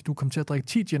deprimeret, fordi du kom til at drikke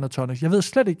 10 gin og tonic. Jeg ved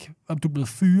slet ikke, om du er blevet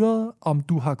fyret, om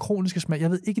du har kroniske smag.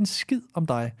 Jeg ved ikke en skid om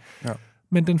dig. Ja.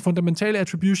 Men den fundamentale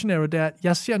attribution error, det er, at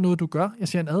jeg ser noget, du gør. Jeg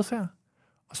ser en adfærd.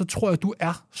 Og så tror jeg, at du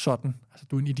er sådan. Altså,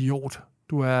 du er en idiot.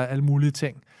 Du er alle mulige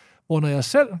ting. Hvor når jeg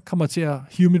selv kommer til at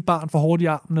hive mit barn for hårdt i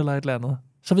armen eller et eller andet,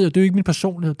 så ved jeg, at det er jo ikke min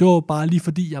personlighed. Det var jo bare lige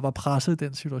fordi, jeg var presset i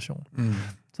den situation.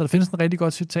 Så der findes en rigtig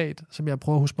godt citat, som jeg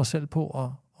prøver at huske mig selv på,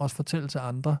 og også fortælle til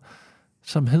andre,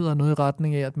 som hedder noget i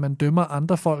retning af, at man dømmer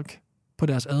andre folk på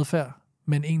deres adfærd,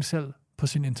 men en selv på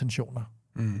sine intentioner.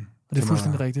 Og det er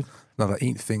fuldstændig rigtigt. Når der er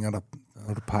en finger,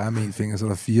 når du peger med en finger, så er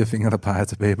der 4 fingre, der peger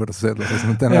tilbage på dig selv.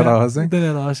 Den er der også, ikke? Den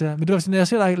er der også, ja. Men det var sådan, når jeg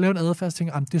ser dig lave en adfærd, så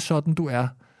tænker jeg, det er sådan, du er.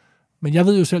 Men jeg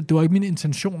ved jo selv, det var ikke min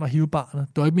intention at hive barnet.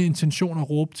 Det var ikke min intention at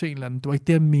råbe til en eller anden. Det var ikke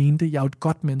det, jeg mente. Jeg er jo et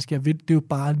godt menneske. Jeg ved, det er jo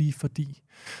bare lige fordi.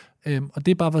 Og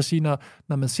det er bare for at sige,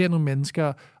 når man ser nogle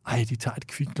mennesker, de tager et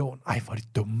kviklån, hvor er de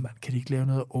dumme, man. Kan de ikke lave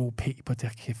noget OP på det?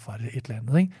 Kæft, for det et eller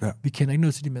andet, ikke? Ja. Vi kender ikke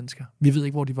noget til de mennesker. Vi ved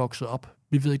ikke, hvor de voksede op.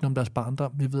 Vi ved ikke noget om deres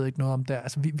barndom. Vi ved ikke noget om det.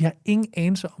 Altså, vi har ingen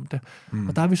anelse om det.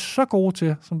 Og der er vi så gode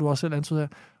til, som du også selv antyder,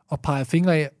 at pege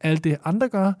fingre af alt det, andre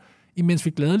gør, imens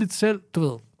vi gladeligt selv, du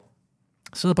ved,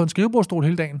 sidder på en skrivebordstol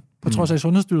hele dagen, på trods af, at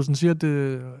Sundhedsstyrelsen siger, at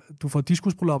du får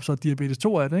diskusprolaps og diabetes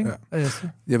 2 af det, ikke? Ja.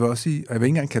 Jeg vil også sige, og jeg vil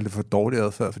ikke engang kalde det for dårlig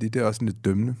adfærd, fordi det er også lidt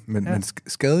dømmende, men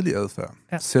skadelig adfærd,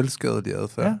 selvskadelig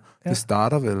adfærd, det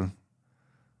starter vel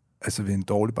altså ved en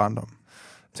dårlig barndom,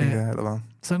 tænker jeg, eller hvad?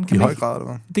 Sådan kan I høj grad, eller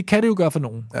hvad? Det kan det jo gøre for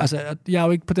nogen. Ja. Altså, jeg er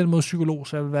jo ikke på den måde psykolog,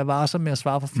 så jeg vil være varsom med at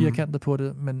svare for firkantet på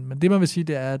det, men det, man vil sige,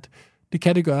 det er, at det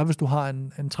kan det gøre, hvis du har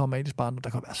en traumatisk barndom. Der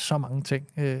kan være så mange ting,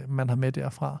 man har med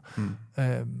derfra.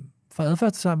 For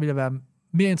adfærdsdesign vil jeg være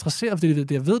mere interesseret, fordi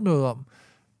det jeg ved noget om,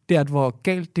 det er, at hvor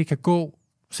galt det kan gå,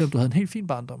 selvom du havde en helt fin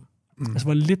barndom. Altså,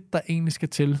 hvor lidt der egentlig skal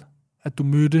til, at du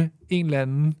mødte en eller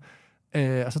anden,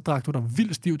 og så drak du dig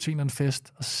vildt stiv til en eller anden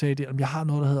fest, og så sagde de, at jeg har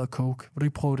noget, der hedder coke. Vil du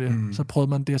ikke prøve det? Så prøvede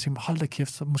man det, og tænkte, hold da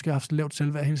kæft, så måske har haft lavt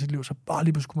selvværd hele sit liv, så bare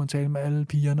lige skulle man tale med alle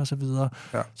pigerne og så videre.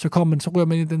 Ja. Så ryger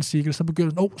man ind i den cykel, så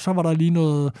begyndte man, så var der lige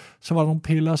noget, så var der nogle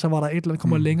piller, så var der et eller andet,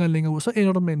 kommer længere og længere ud, så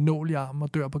ender du med en nål i armen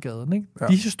og dør på gaden. Ikke? Ja.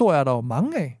 De historier er der jo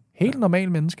mange af. Helt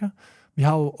normale mennesker. Vi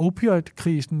har jo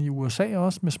opioid-krisen i USA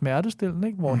også, med smertestillende,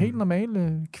 ikke? Hvor helt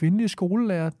normale kvindelige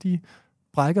skolelærer, de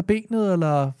brækker benet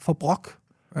eller får brok.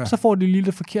 Ja. Så får de lige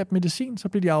lidt forkert medicin, så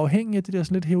bliver de afhængige af det der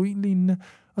sådan lidt heroinlignende,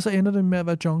 og så ender det med at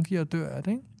være junkie og dør af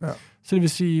det. Ikke? Ja. Så det vil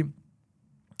sige,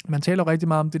 man taler rigtig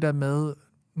meget om det der med,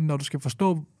 når du skal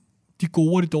forstå de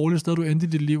gode og de dårlige steder, du endte i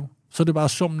dit liv, så er det bare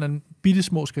summen af en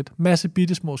bittesmå skridt, masse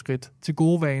bittesmå skridt, til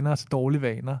gode vaner og til dårlige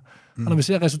vaner. Og når vi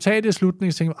ser resultatet i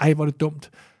slutningen, så tænker vi, hvor er det dumt.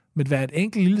 Men hver et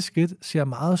enkelt lille skridt ser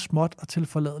meget småt og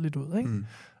tilforladeligt ud.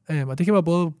 Ikke? Og det kan man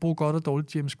både bruge godt og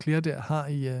dårligt. James Clear der har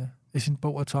i sin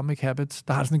bog Atomic Habits,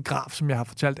 der har sådan en graf, som jeg har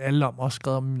fortalt alle om, også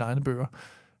skrevet om i mine egne bøger.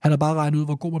 Han har bare regnet ud,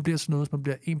 hvor god man bliver til noget, hvis man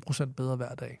bliver 1% bedre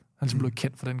hver dag. Han er simpelthen blevet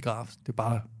kendt for den graf. Det er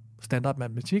bare standard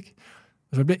matematik.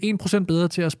 Hvis man bliver 1% bedre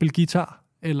til at spille guitar,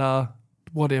 eller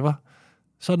whatever,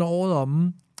 så når året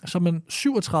omme, så er man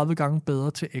 37 gange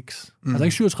bedre til X. Altså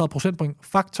ikke 37 procentpoint,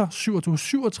 faktor 7, du er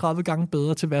 37 gange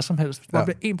bedre til hvad som helst. Hvis du bare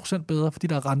bliver 1% bedre, fordi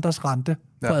der er renters rente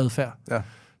på adfærd. Ja.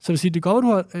 Så det vil sige, det går, at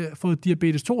du har fået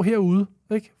diabetes 2 herude,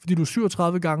 ikke? Fordi du er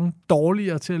 37 gange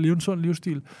dårligere til at leve en sund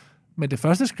livsstil. Men det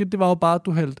første skridt, det var jo bare, at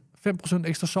du hældte 5%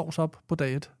 ekstra sovs op på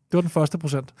dag 1. Det var den første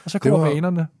procent. Og så kommer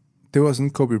vanerne. Det var sådan,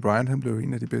 Kobe Bryant, han blev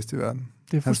en af de bedste i verden.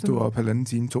 Han stod op 1,5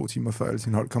 time, 2 timer før alle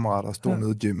sine holdkammerater og stod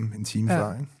nede i gym en time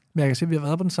før. Ikke? Men jeg kan se, at vi har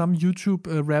været på den samme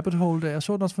YouTube rabbit hole, der jeg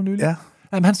så den også for nylig. Ja.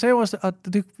 Jamen, han sagde jo også, at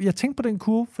jeg tænkte på den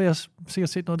kurve, for jeg har sikkert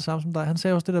set noget af det samme som dig. Han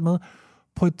sagde også det der med,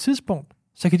 på et tidspunkt,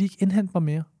 så kan de ikke indhente mig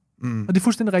mere. Og det er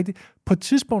fuldstændig rigtigt. På et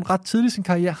tidspunkt, ret tidligt i sin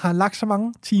karriere, har han lagt så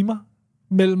mange timer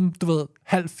mellem,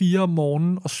 3:30 om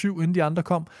morgenen og 7, inden de andre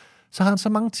kom. Så har han så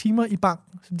mange timer i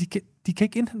banken, så de kan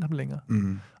ikke indhente ham længere.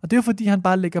 Og det er jo fordi, han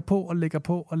bare lægger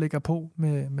på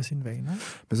med sine vaner.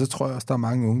 Men så tror jeg også, der er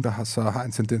mange unge, der har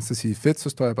en tendens til at sige, fedt, så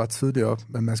står jeg bare tidligt op.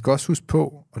 Men man skal også huske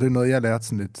på, og det er noget, jeg har lært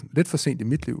sådan lidt for sent i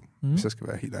mit liv, hvis jeg skal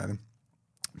være helt ærlig.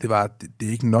 Det var, at det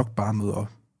er ikke nok bare at møde op.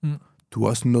 Du er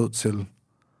også nødt til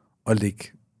at lægge,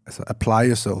 altså apply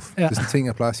yourself. Ja. Det er sådan en ting,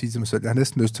 jeg plejer at sige til mig selv. Jeg har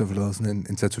næsten lyst til at få lavet sådan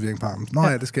en tatovering på armen. Nå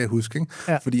ja, det skal jeg huske, ikke?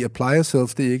 Ja. Fordi apply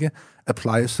yourself, det er ikke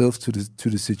apply yourself to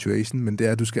the situation, men det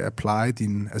er, at du skal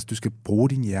du skal bruge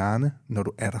din hjerne, når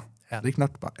du er der. Ja. Det er ikke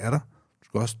nok, du bare er der. Du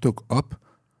skal også dukke op.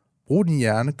 Brug din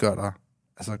hjerne, gør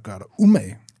dig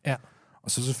umage. Ja.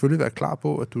 Og så selvfølgelig være klar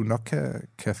på, at du nok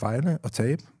kan fejle og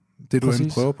tabe. det du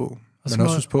endelig prøver på. Men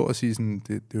også husk på at sige, sådan,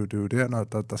 det er jo der, når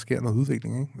der sker noget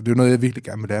udvikling. Ikke? Og det er jo noget, jeg virkelig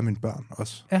gerne vil lære mine børn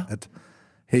også. Ja. At,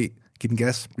 hey, giv den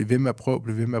gas, bliv ved med at prøve,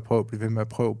 bliv ved med at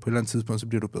prøve. På et eller andet tidspunkt, så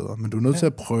bliver du bedre. Men du er nødt til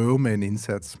at prøve med en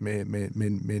indsats, med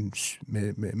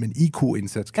en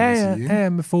IQ-indsats, kan man sige. Ikke? Ja,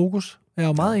 med fokus. Jeg er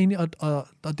jo meget enig,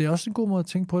 og det er også en god måde at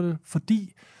tænke på det,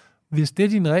 fordi hvis det er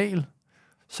din regel,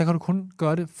 så kan du kun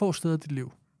gøre det få steder i dit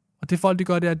liv. Og det folk, de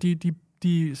gør, det er, at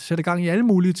de sætter gang i alle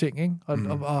mulige ting, ikke?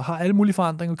 Og har alle mulige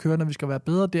forandringer kørende. Vi skal være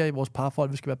bedre der i vores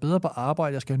parforhold, vi skal være bedre på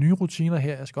arbejde, jeg skal have nye rutiner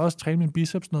her, jeg skal også træne min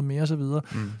biceps noget mere, og så videre.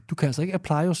 Du kan altså ikke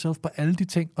apply yourself på alle de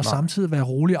ting, og samtidig være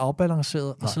rolig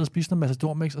afbalanceret, og sidde og spise noget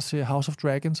Matador-mix, og se House of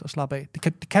Dragons, og slappe af.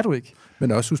 Det kan du ikke.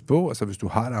 Men også husk på, altså hvis du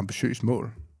har et ambitiøst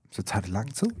mål, så tager det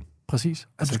lang tid. Præcis.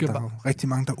 Altså, der er rigtig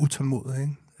mange, der er utålmodige,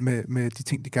 ikke? Med de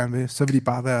ting, de gerne vil. Så vil de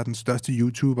bare være den største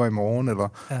YouTuber i morgen, eller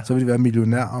så vil de være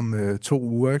millionær om 2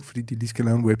 uger, ikke? Fordi de lige skal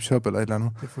lave en webshop eller et eller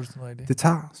andet. Det er fuldstændig rigtigt. Det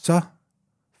tager så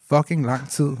fucking lang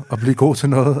tid at blive god til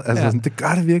noget. Altså, sådan, det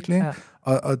gør det virkelig, ikke?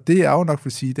 Ja. Og det er jo nok for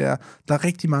at sige, det er, der er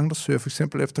rigtig mange, der søger for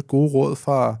eksempel efter gode råd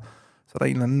fra, så er der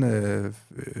en eller anden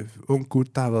ung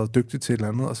gut, der har været dygtig til et eller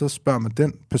andet, og så spørger man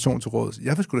den person til råd.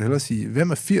 Jeg vil sgu da hellere sige,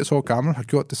 hvem er 80 år gammel, har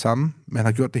gjort det samme, men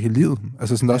har gjort det hele livet?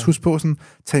 Altså sådan, også husk på, sådan,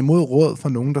 tag imod råd fra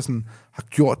nogen, der sådan, har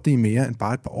gjort det i mere end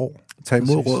bare et par år. Tag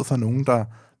imod råd fra nogen, der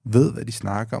ved, hvad de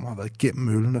snakker om, har været igennem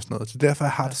møllen og sådan noget. Så derfor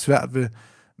har jeg det svært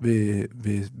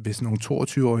ved sådan nogle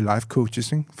 22-årige life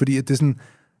coaches, ikke? Fordi at det er sådan,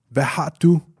 hvad har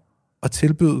du at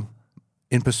tilbyde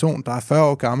en person, der er 40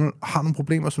 år gammel, og har nogle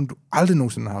problemer, som du aldrig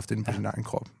nogensinde har haft inde på din egen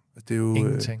krop? Det er jo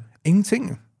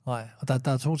ingenting. Nej, og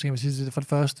der er 2 ting, jeg vil sige. For det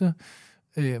første,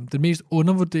 den mest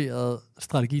undervurderede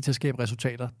strategi til at skabe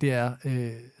resultater, det er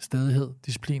stadighed,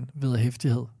 disciplin,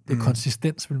 vederhæftighed. Det er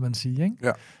konsistens, vil man sige, ikke?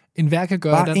 Ja. Enhver kan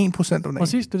gøre bare 1% om dagen.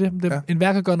 Præcis, det er det. Ja.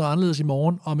 Enhver kan gøre noget anderledes i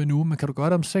morgen, om en uge, men kan du gøre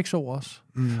det om 6 år også?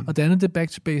 Og det andet, det er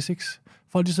back to basics.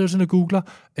 Folk, de sidder sådan og googler,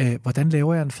 hvordan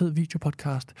laver jeg en fed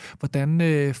videopodcast? Hvordan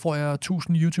får jeg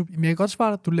 1000 YouTube? Men jeg kan godt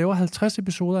svare dig, du laver 50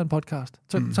 episoder af en podcast.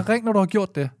 Så ring, når du har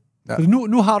gjort det. Ja.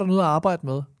 Nu har du noget at arbejde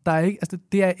med. Der er ikke, altså,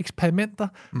 det er eksperimenter.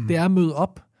 Det er at møde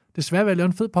op. Det er svært ved at lave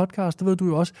en fed podcast, det ved du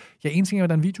jo også. Ja, en ting er,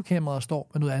 hvordan videokameraet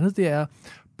står, men noget andet, det er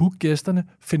book gæsterne,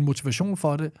 finde motivation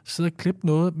for det, sidde og klippe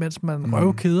noget, mens man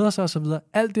røvkeder sig osv.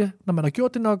 Alt det, når man har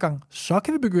gjort det nok gang, så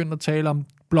kan vi begynde at tale om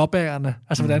blåbærerne,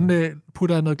 altså hvordan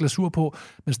putter jeg noget glasur på.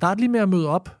 Men start lige med at møde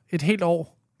op et helt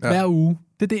år, hver uge.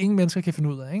 Det er det, ingen mennesker kan finde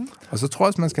ud af, ikke? Og så tror jeg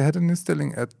også, man skal have den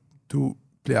indstilling, at du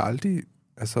bliver aldrig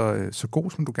så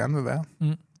god, som du gerne vil være.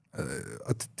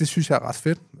 Og det synes jeg er ret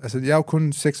fedt. Altså, jeg er jo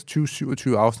kun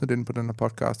 26-27 afsnit inde på den her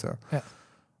podcast her. Ja.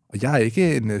 Og jeg er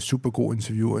ikke en super god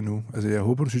interviewer endnu. Altså, jeg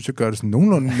håber, du synes, jeg gør det sådan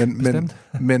nogenlunde,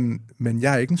 men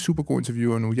jeg er ikke en super god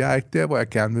interviewer endnu. Jeg er ikke der, hvor jeg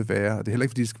gerne vil være. Og det er heller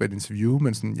ikke, fordi det skal være et interview,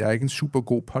 men sådan, jeg er ikke en super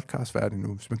god podcastvært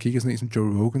endnu. Hvis man kigger sådan en som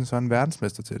Joe Rogan, så er han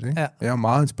verdensmester til det. Ikke? Ja. Jeg er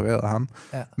meget inspireret af ham.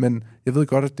 Ja. Men jeg ved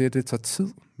godt, at det tager tid.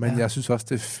 Men jeg synes også,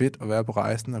 det er fedt at være på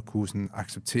rejsen og kunne sådan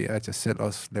acceptere, at jeg selv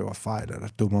også laver fejl, eller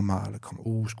dummer mig, eller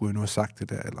kommer, skulle jeg nu have sagt det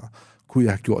der, eller kunne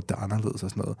jeg have gjort det anderledes og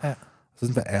sådan noget. Ja. Så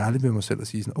sådan være ærlig med mig selv og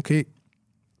sige sådan, okay,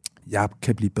 jeg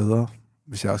kan blive bedre,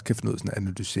 hvis jeg også kan finde ud af at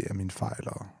analysere mine fejl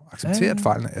og acceptere, at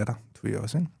fejlene er der. Det vil jeg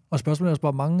også, ikke? Og spørgsmålet er også,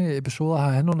 hvor mange episoder har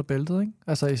han under bæltet, ikke?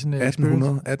 Altså i sådan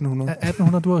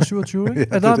 1800. Du har 27, ikke?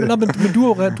 Ja, men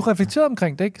du reflekterer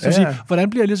omkring det, ikke? Så sige, hvordan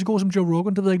bliver jeg lige så god som Joe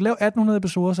Rogan? Det ved jeg ikke. Lav 1800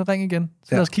 episoder, så ring igen.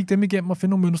 Så lad os kigge dem igennem og finde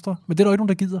nogle mønstre. Men det er der jo ikke nogen,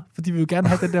 der gider, fordi vi vil gerne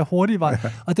have den der hurtige vej.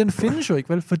 Og den findes jo ikke,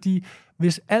 vel? Fordi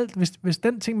hvis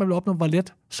den ting, man vil opnå, var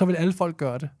let, så vil alle folk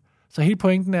gøre det. Så hele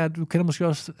pointen er, at du kender måske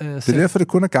også... det er derfor, det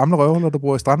kun er gamle røvhuller, der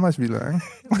bruger strandvejsviler, ikke?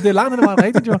 Det er langt, det var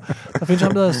rigtigt jo. Der findes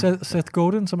ham, der hedder Seth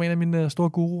Godin, som er en af mine store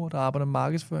guruer, der arbejder med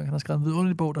markedsføring. Han har skrevet en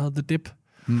vidunderlig bog, der hedder The Dip.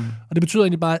 Og det betyder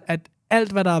egentlig bare, at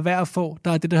alt, hvad der er værd at få,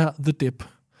 der er det der The Dip.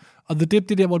 Og The Dip,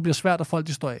 det er der, hvor det bliver svært, at folk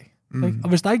de står af. Ikke? Og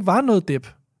hvis der ikke var noget dip,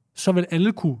 så vil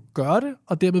alle kunne gøre det,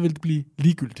 og dermed vil det blive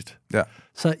ligegyldigt. Ja.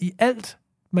 Så i alt,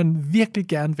 man virkelig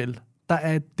gerne vil, der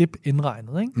er et dip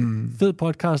indregnet. Ikke? Fed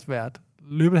podcast vært.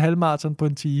 Løbe et halvmarathon på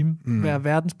en time, være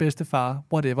verdens bedste far,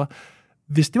 whatever.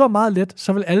 Hvis det var meget let,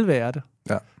 så vil alle være det.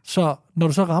 Ja. Så når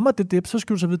du så rammer det dip, så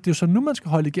skal du så vide, det er jo så nu, man skal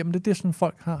holde igennem det. Det er sådan,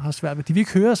 folk har svært ved. De vil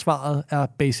ikke høre, svaret er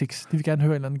basics. De vil gerne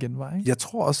høre en eller anden genvej. Ikke? Jeg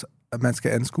tror også, at man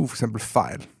skal anskue for eksempel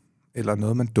fejl, eller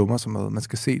noget, man dummer sig med. Man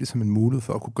skal se det som en mulighed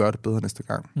for at kunne gøre det bedre næste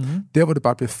gang. Der, hvor det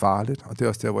bare bliver farligt, og det er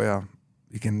også der,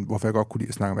 hvor hvorfor jeg godt kunne lide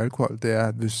at snakke om alkohol, det er,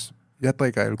 at hvis jeg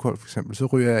drikker alkohol for eksempel, så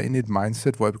ryger jeg ind i et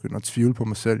mindset, hvor jeg begynder at tvivle på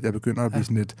mig selv. Jeg begynder at blive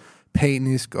sådan lidt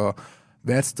panisk og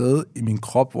være et sted i min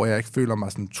krop, hvor jeg ikke føler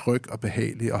mig sådan tryg og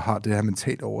behagelig og har det her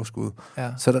mentalt overskud.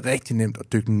 Ja. Så er det rigtig nemt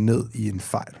at dykke ned i en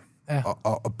fejl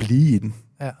og blive i den.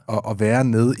 Og være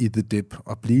nede i the dip,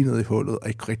 og blive nede i hullet, og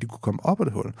ikke rigtig kunne komme op af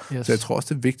det hul. Yes. Så jeg tror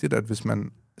også, det er vigtigt, at hvis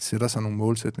man sætter sig nogle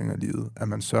målsætninger i livet, at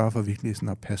man sørger for virkelig sådan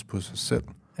at passe på sig selv.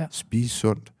 Ja. Spise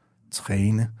sundt,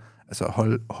 træne,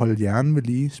 altså hold hjernen ved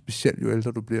lige, specielt jo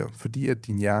ældre du bliver, fordi at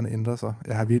din hjerne ændrer sig.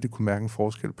 Jeg har virkelig kunne mærke en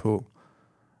forskel på,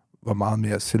 hvor meget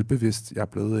mere selvbevidst jeg er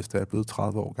blevet, efter jeg er blevet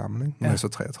 30 år gammel. Ikke? Nu er jeg så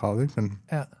 33, ikke? Men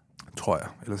tror jeg.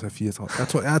 Ellers er jeg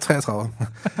 34. Jeg er 33.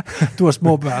 Du har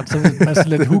små børn, så man er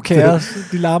lidt, who cares?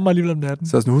 De larmer alligevel om natten.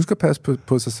 Så altså, husk at passe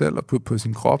på sig selv og på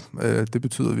sin krop. Det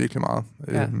betyder virkelig meget.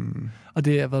 Ja. Og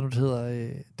det er, hvad det hedder,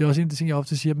 det er også en af de ting, jeg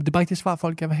ofte siger, men det er bare ikke det svar,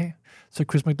 folk gerne vil have. Så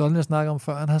Chris McDonald, jeg snakker om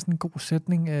før, han har sådan en god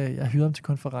sætning, jeg hørte ham til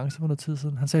konference for noget tid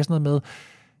siden. Han sagde sådan noget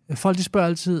med, folk de spørger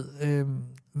altid,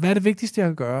 hvad er det vigtigste, jeg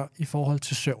kan gøre i forhold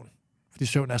til søvn? Fordi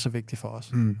søvn er så vigtig for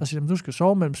os. Og siger, du skal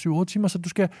sove mellem 7-8 timer, så du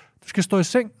skal stå i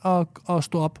seng og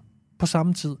stå op på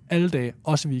samme tid, alle dage,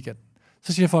 også i weekenden.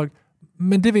 Så siger folk,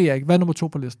 men det vil jeg ikke. Hvad er nummer 2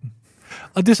 på listen?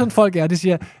 Og det er sådan, folk er. De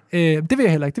siger, det vil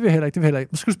jeg heller ikke.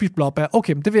 Nu skal du spise blåbær.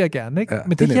 Okay, men det vil jeg gerne, ikke? Ja,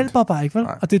 men det hjælper bare ikke, vel?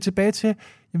 Nej. Og det er tilbage til,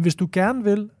 jamen, hvis du gerne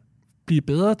vil blive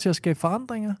bedre til at skabe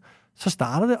forandringer, så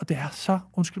starter det, og det er så,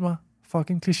 undskyld mig,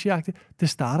 fucking klichéagtigt, det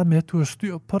starter med, at du har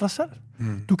styr på dig selv.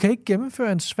 Du kan ikke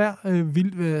gennemføre en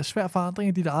svær forandring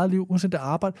i dit eget liv, uanset det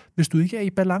arbejde, hvis du ikke er i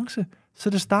balance. Så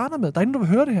det starter med, der er ingen, der vil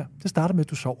høre det her, det starter med, at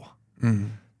du sover.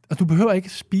 Og du behøver ikke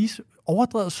spise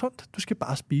overdrevet sundt, du skal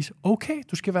bare spise okay.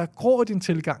 Du skal være grå i din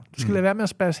tilgang. Du skal lade være med at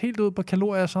spasse helt ud på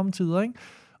kalorier samtidig, ikke?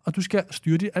 Og du skal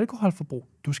styre dit alkoholforbrug.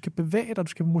 Du skal bevæge dig, du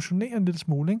skal motionere en lille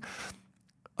smule, ikke?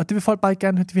 Og det vil folk bare ikke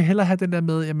gerne have. De vil hellere have den der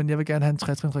med, jamen jeg vil gerne have en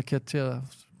 3-trinsraket til at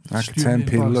jeg kan tage en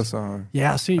pille og så...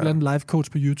 Ja, og se en eller anden life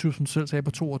coach på YouTube, som selv sagde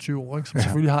på 22 år, ikke? Som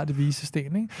selvfølgelig har det vise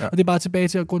sten, ikke? Ja. Og det er bare tilbage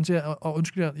til, grund til at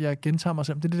undskylde, at jeg gentager mig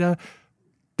selv. Det er det der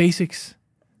basics.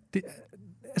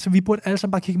 Altså, vi burde alle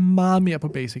sammen bare kigge meget mere på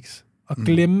basics. Og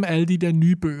glemme alle de der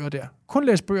nye bøger der. Kun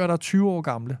læs bøger, der er 20 år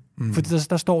gamle. Fordi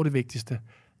der står det vigtigste.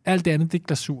 Alt det andet, det er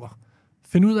glasur.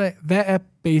 Find ud af, hvad er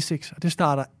basics? Og det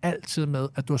starter altid med,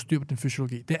 at du har styr på din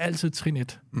fysiologi. Det er altid trin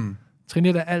 1. Trin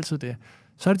 1 er altid det.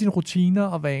 Så er det dine rutiner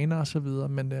og vaner og så videre,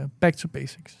 men back to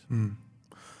basics.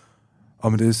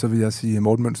 Og med det, så vil jeg sige,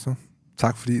 Morten Münster,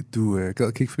 tak fordi du gad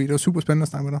at kigge forbi. Det var super spændende at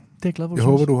snakke med dig. Det er jeg glad for, jeg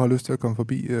håber, du har lyst til at komme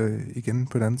forbi igen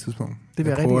på et andet tidspunkt. Det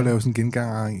vil jeg prøver at lave sådan en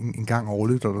gengang en gang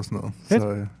årligt eller sådan noget.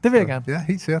 Så, det vil jeg gerne. Ja,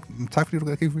 helt sikkert. Tak fordi du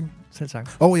gad at kigge forbi. Selv tak.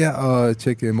 Og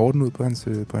tjek Morten ud på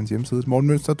hans hjemmeside.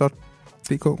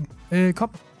 mortenmünster.dk.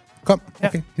 Kom.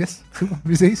 Okay, yes. Super.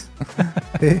 Vi ses.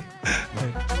 Hej.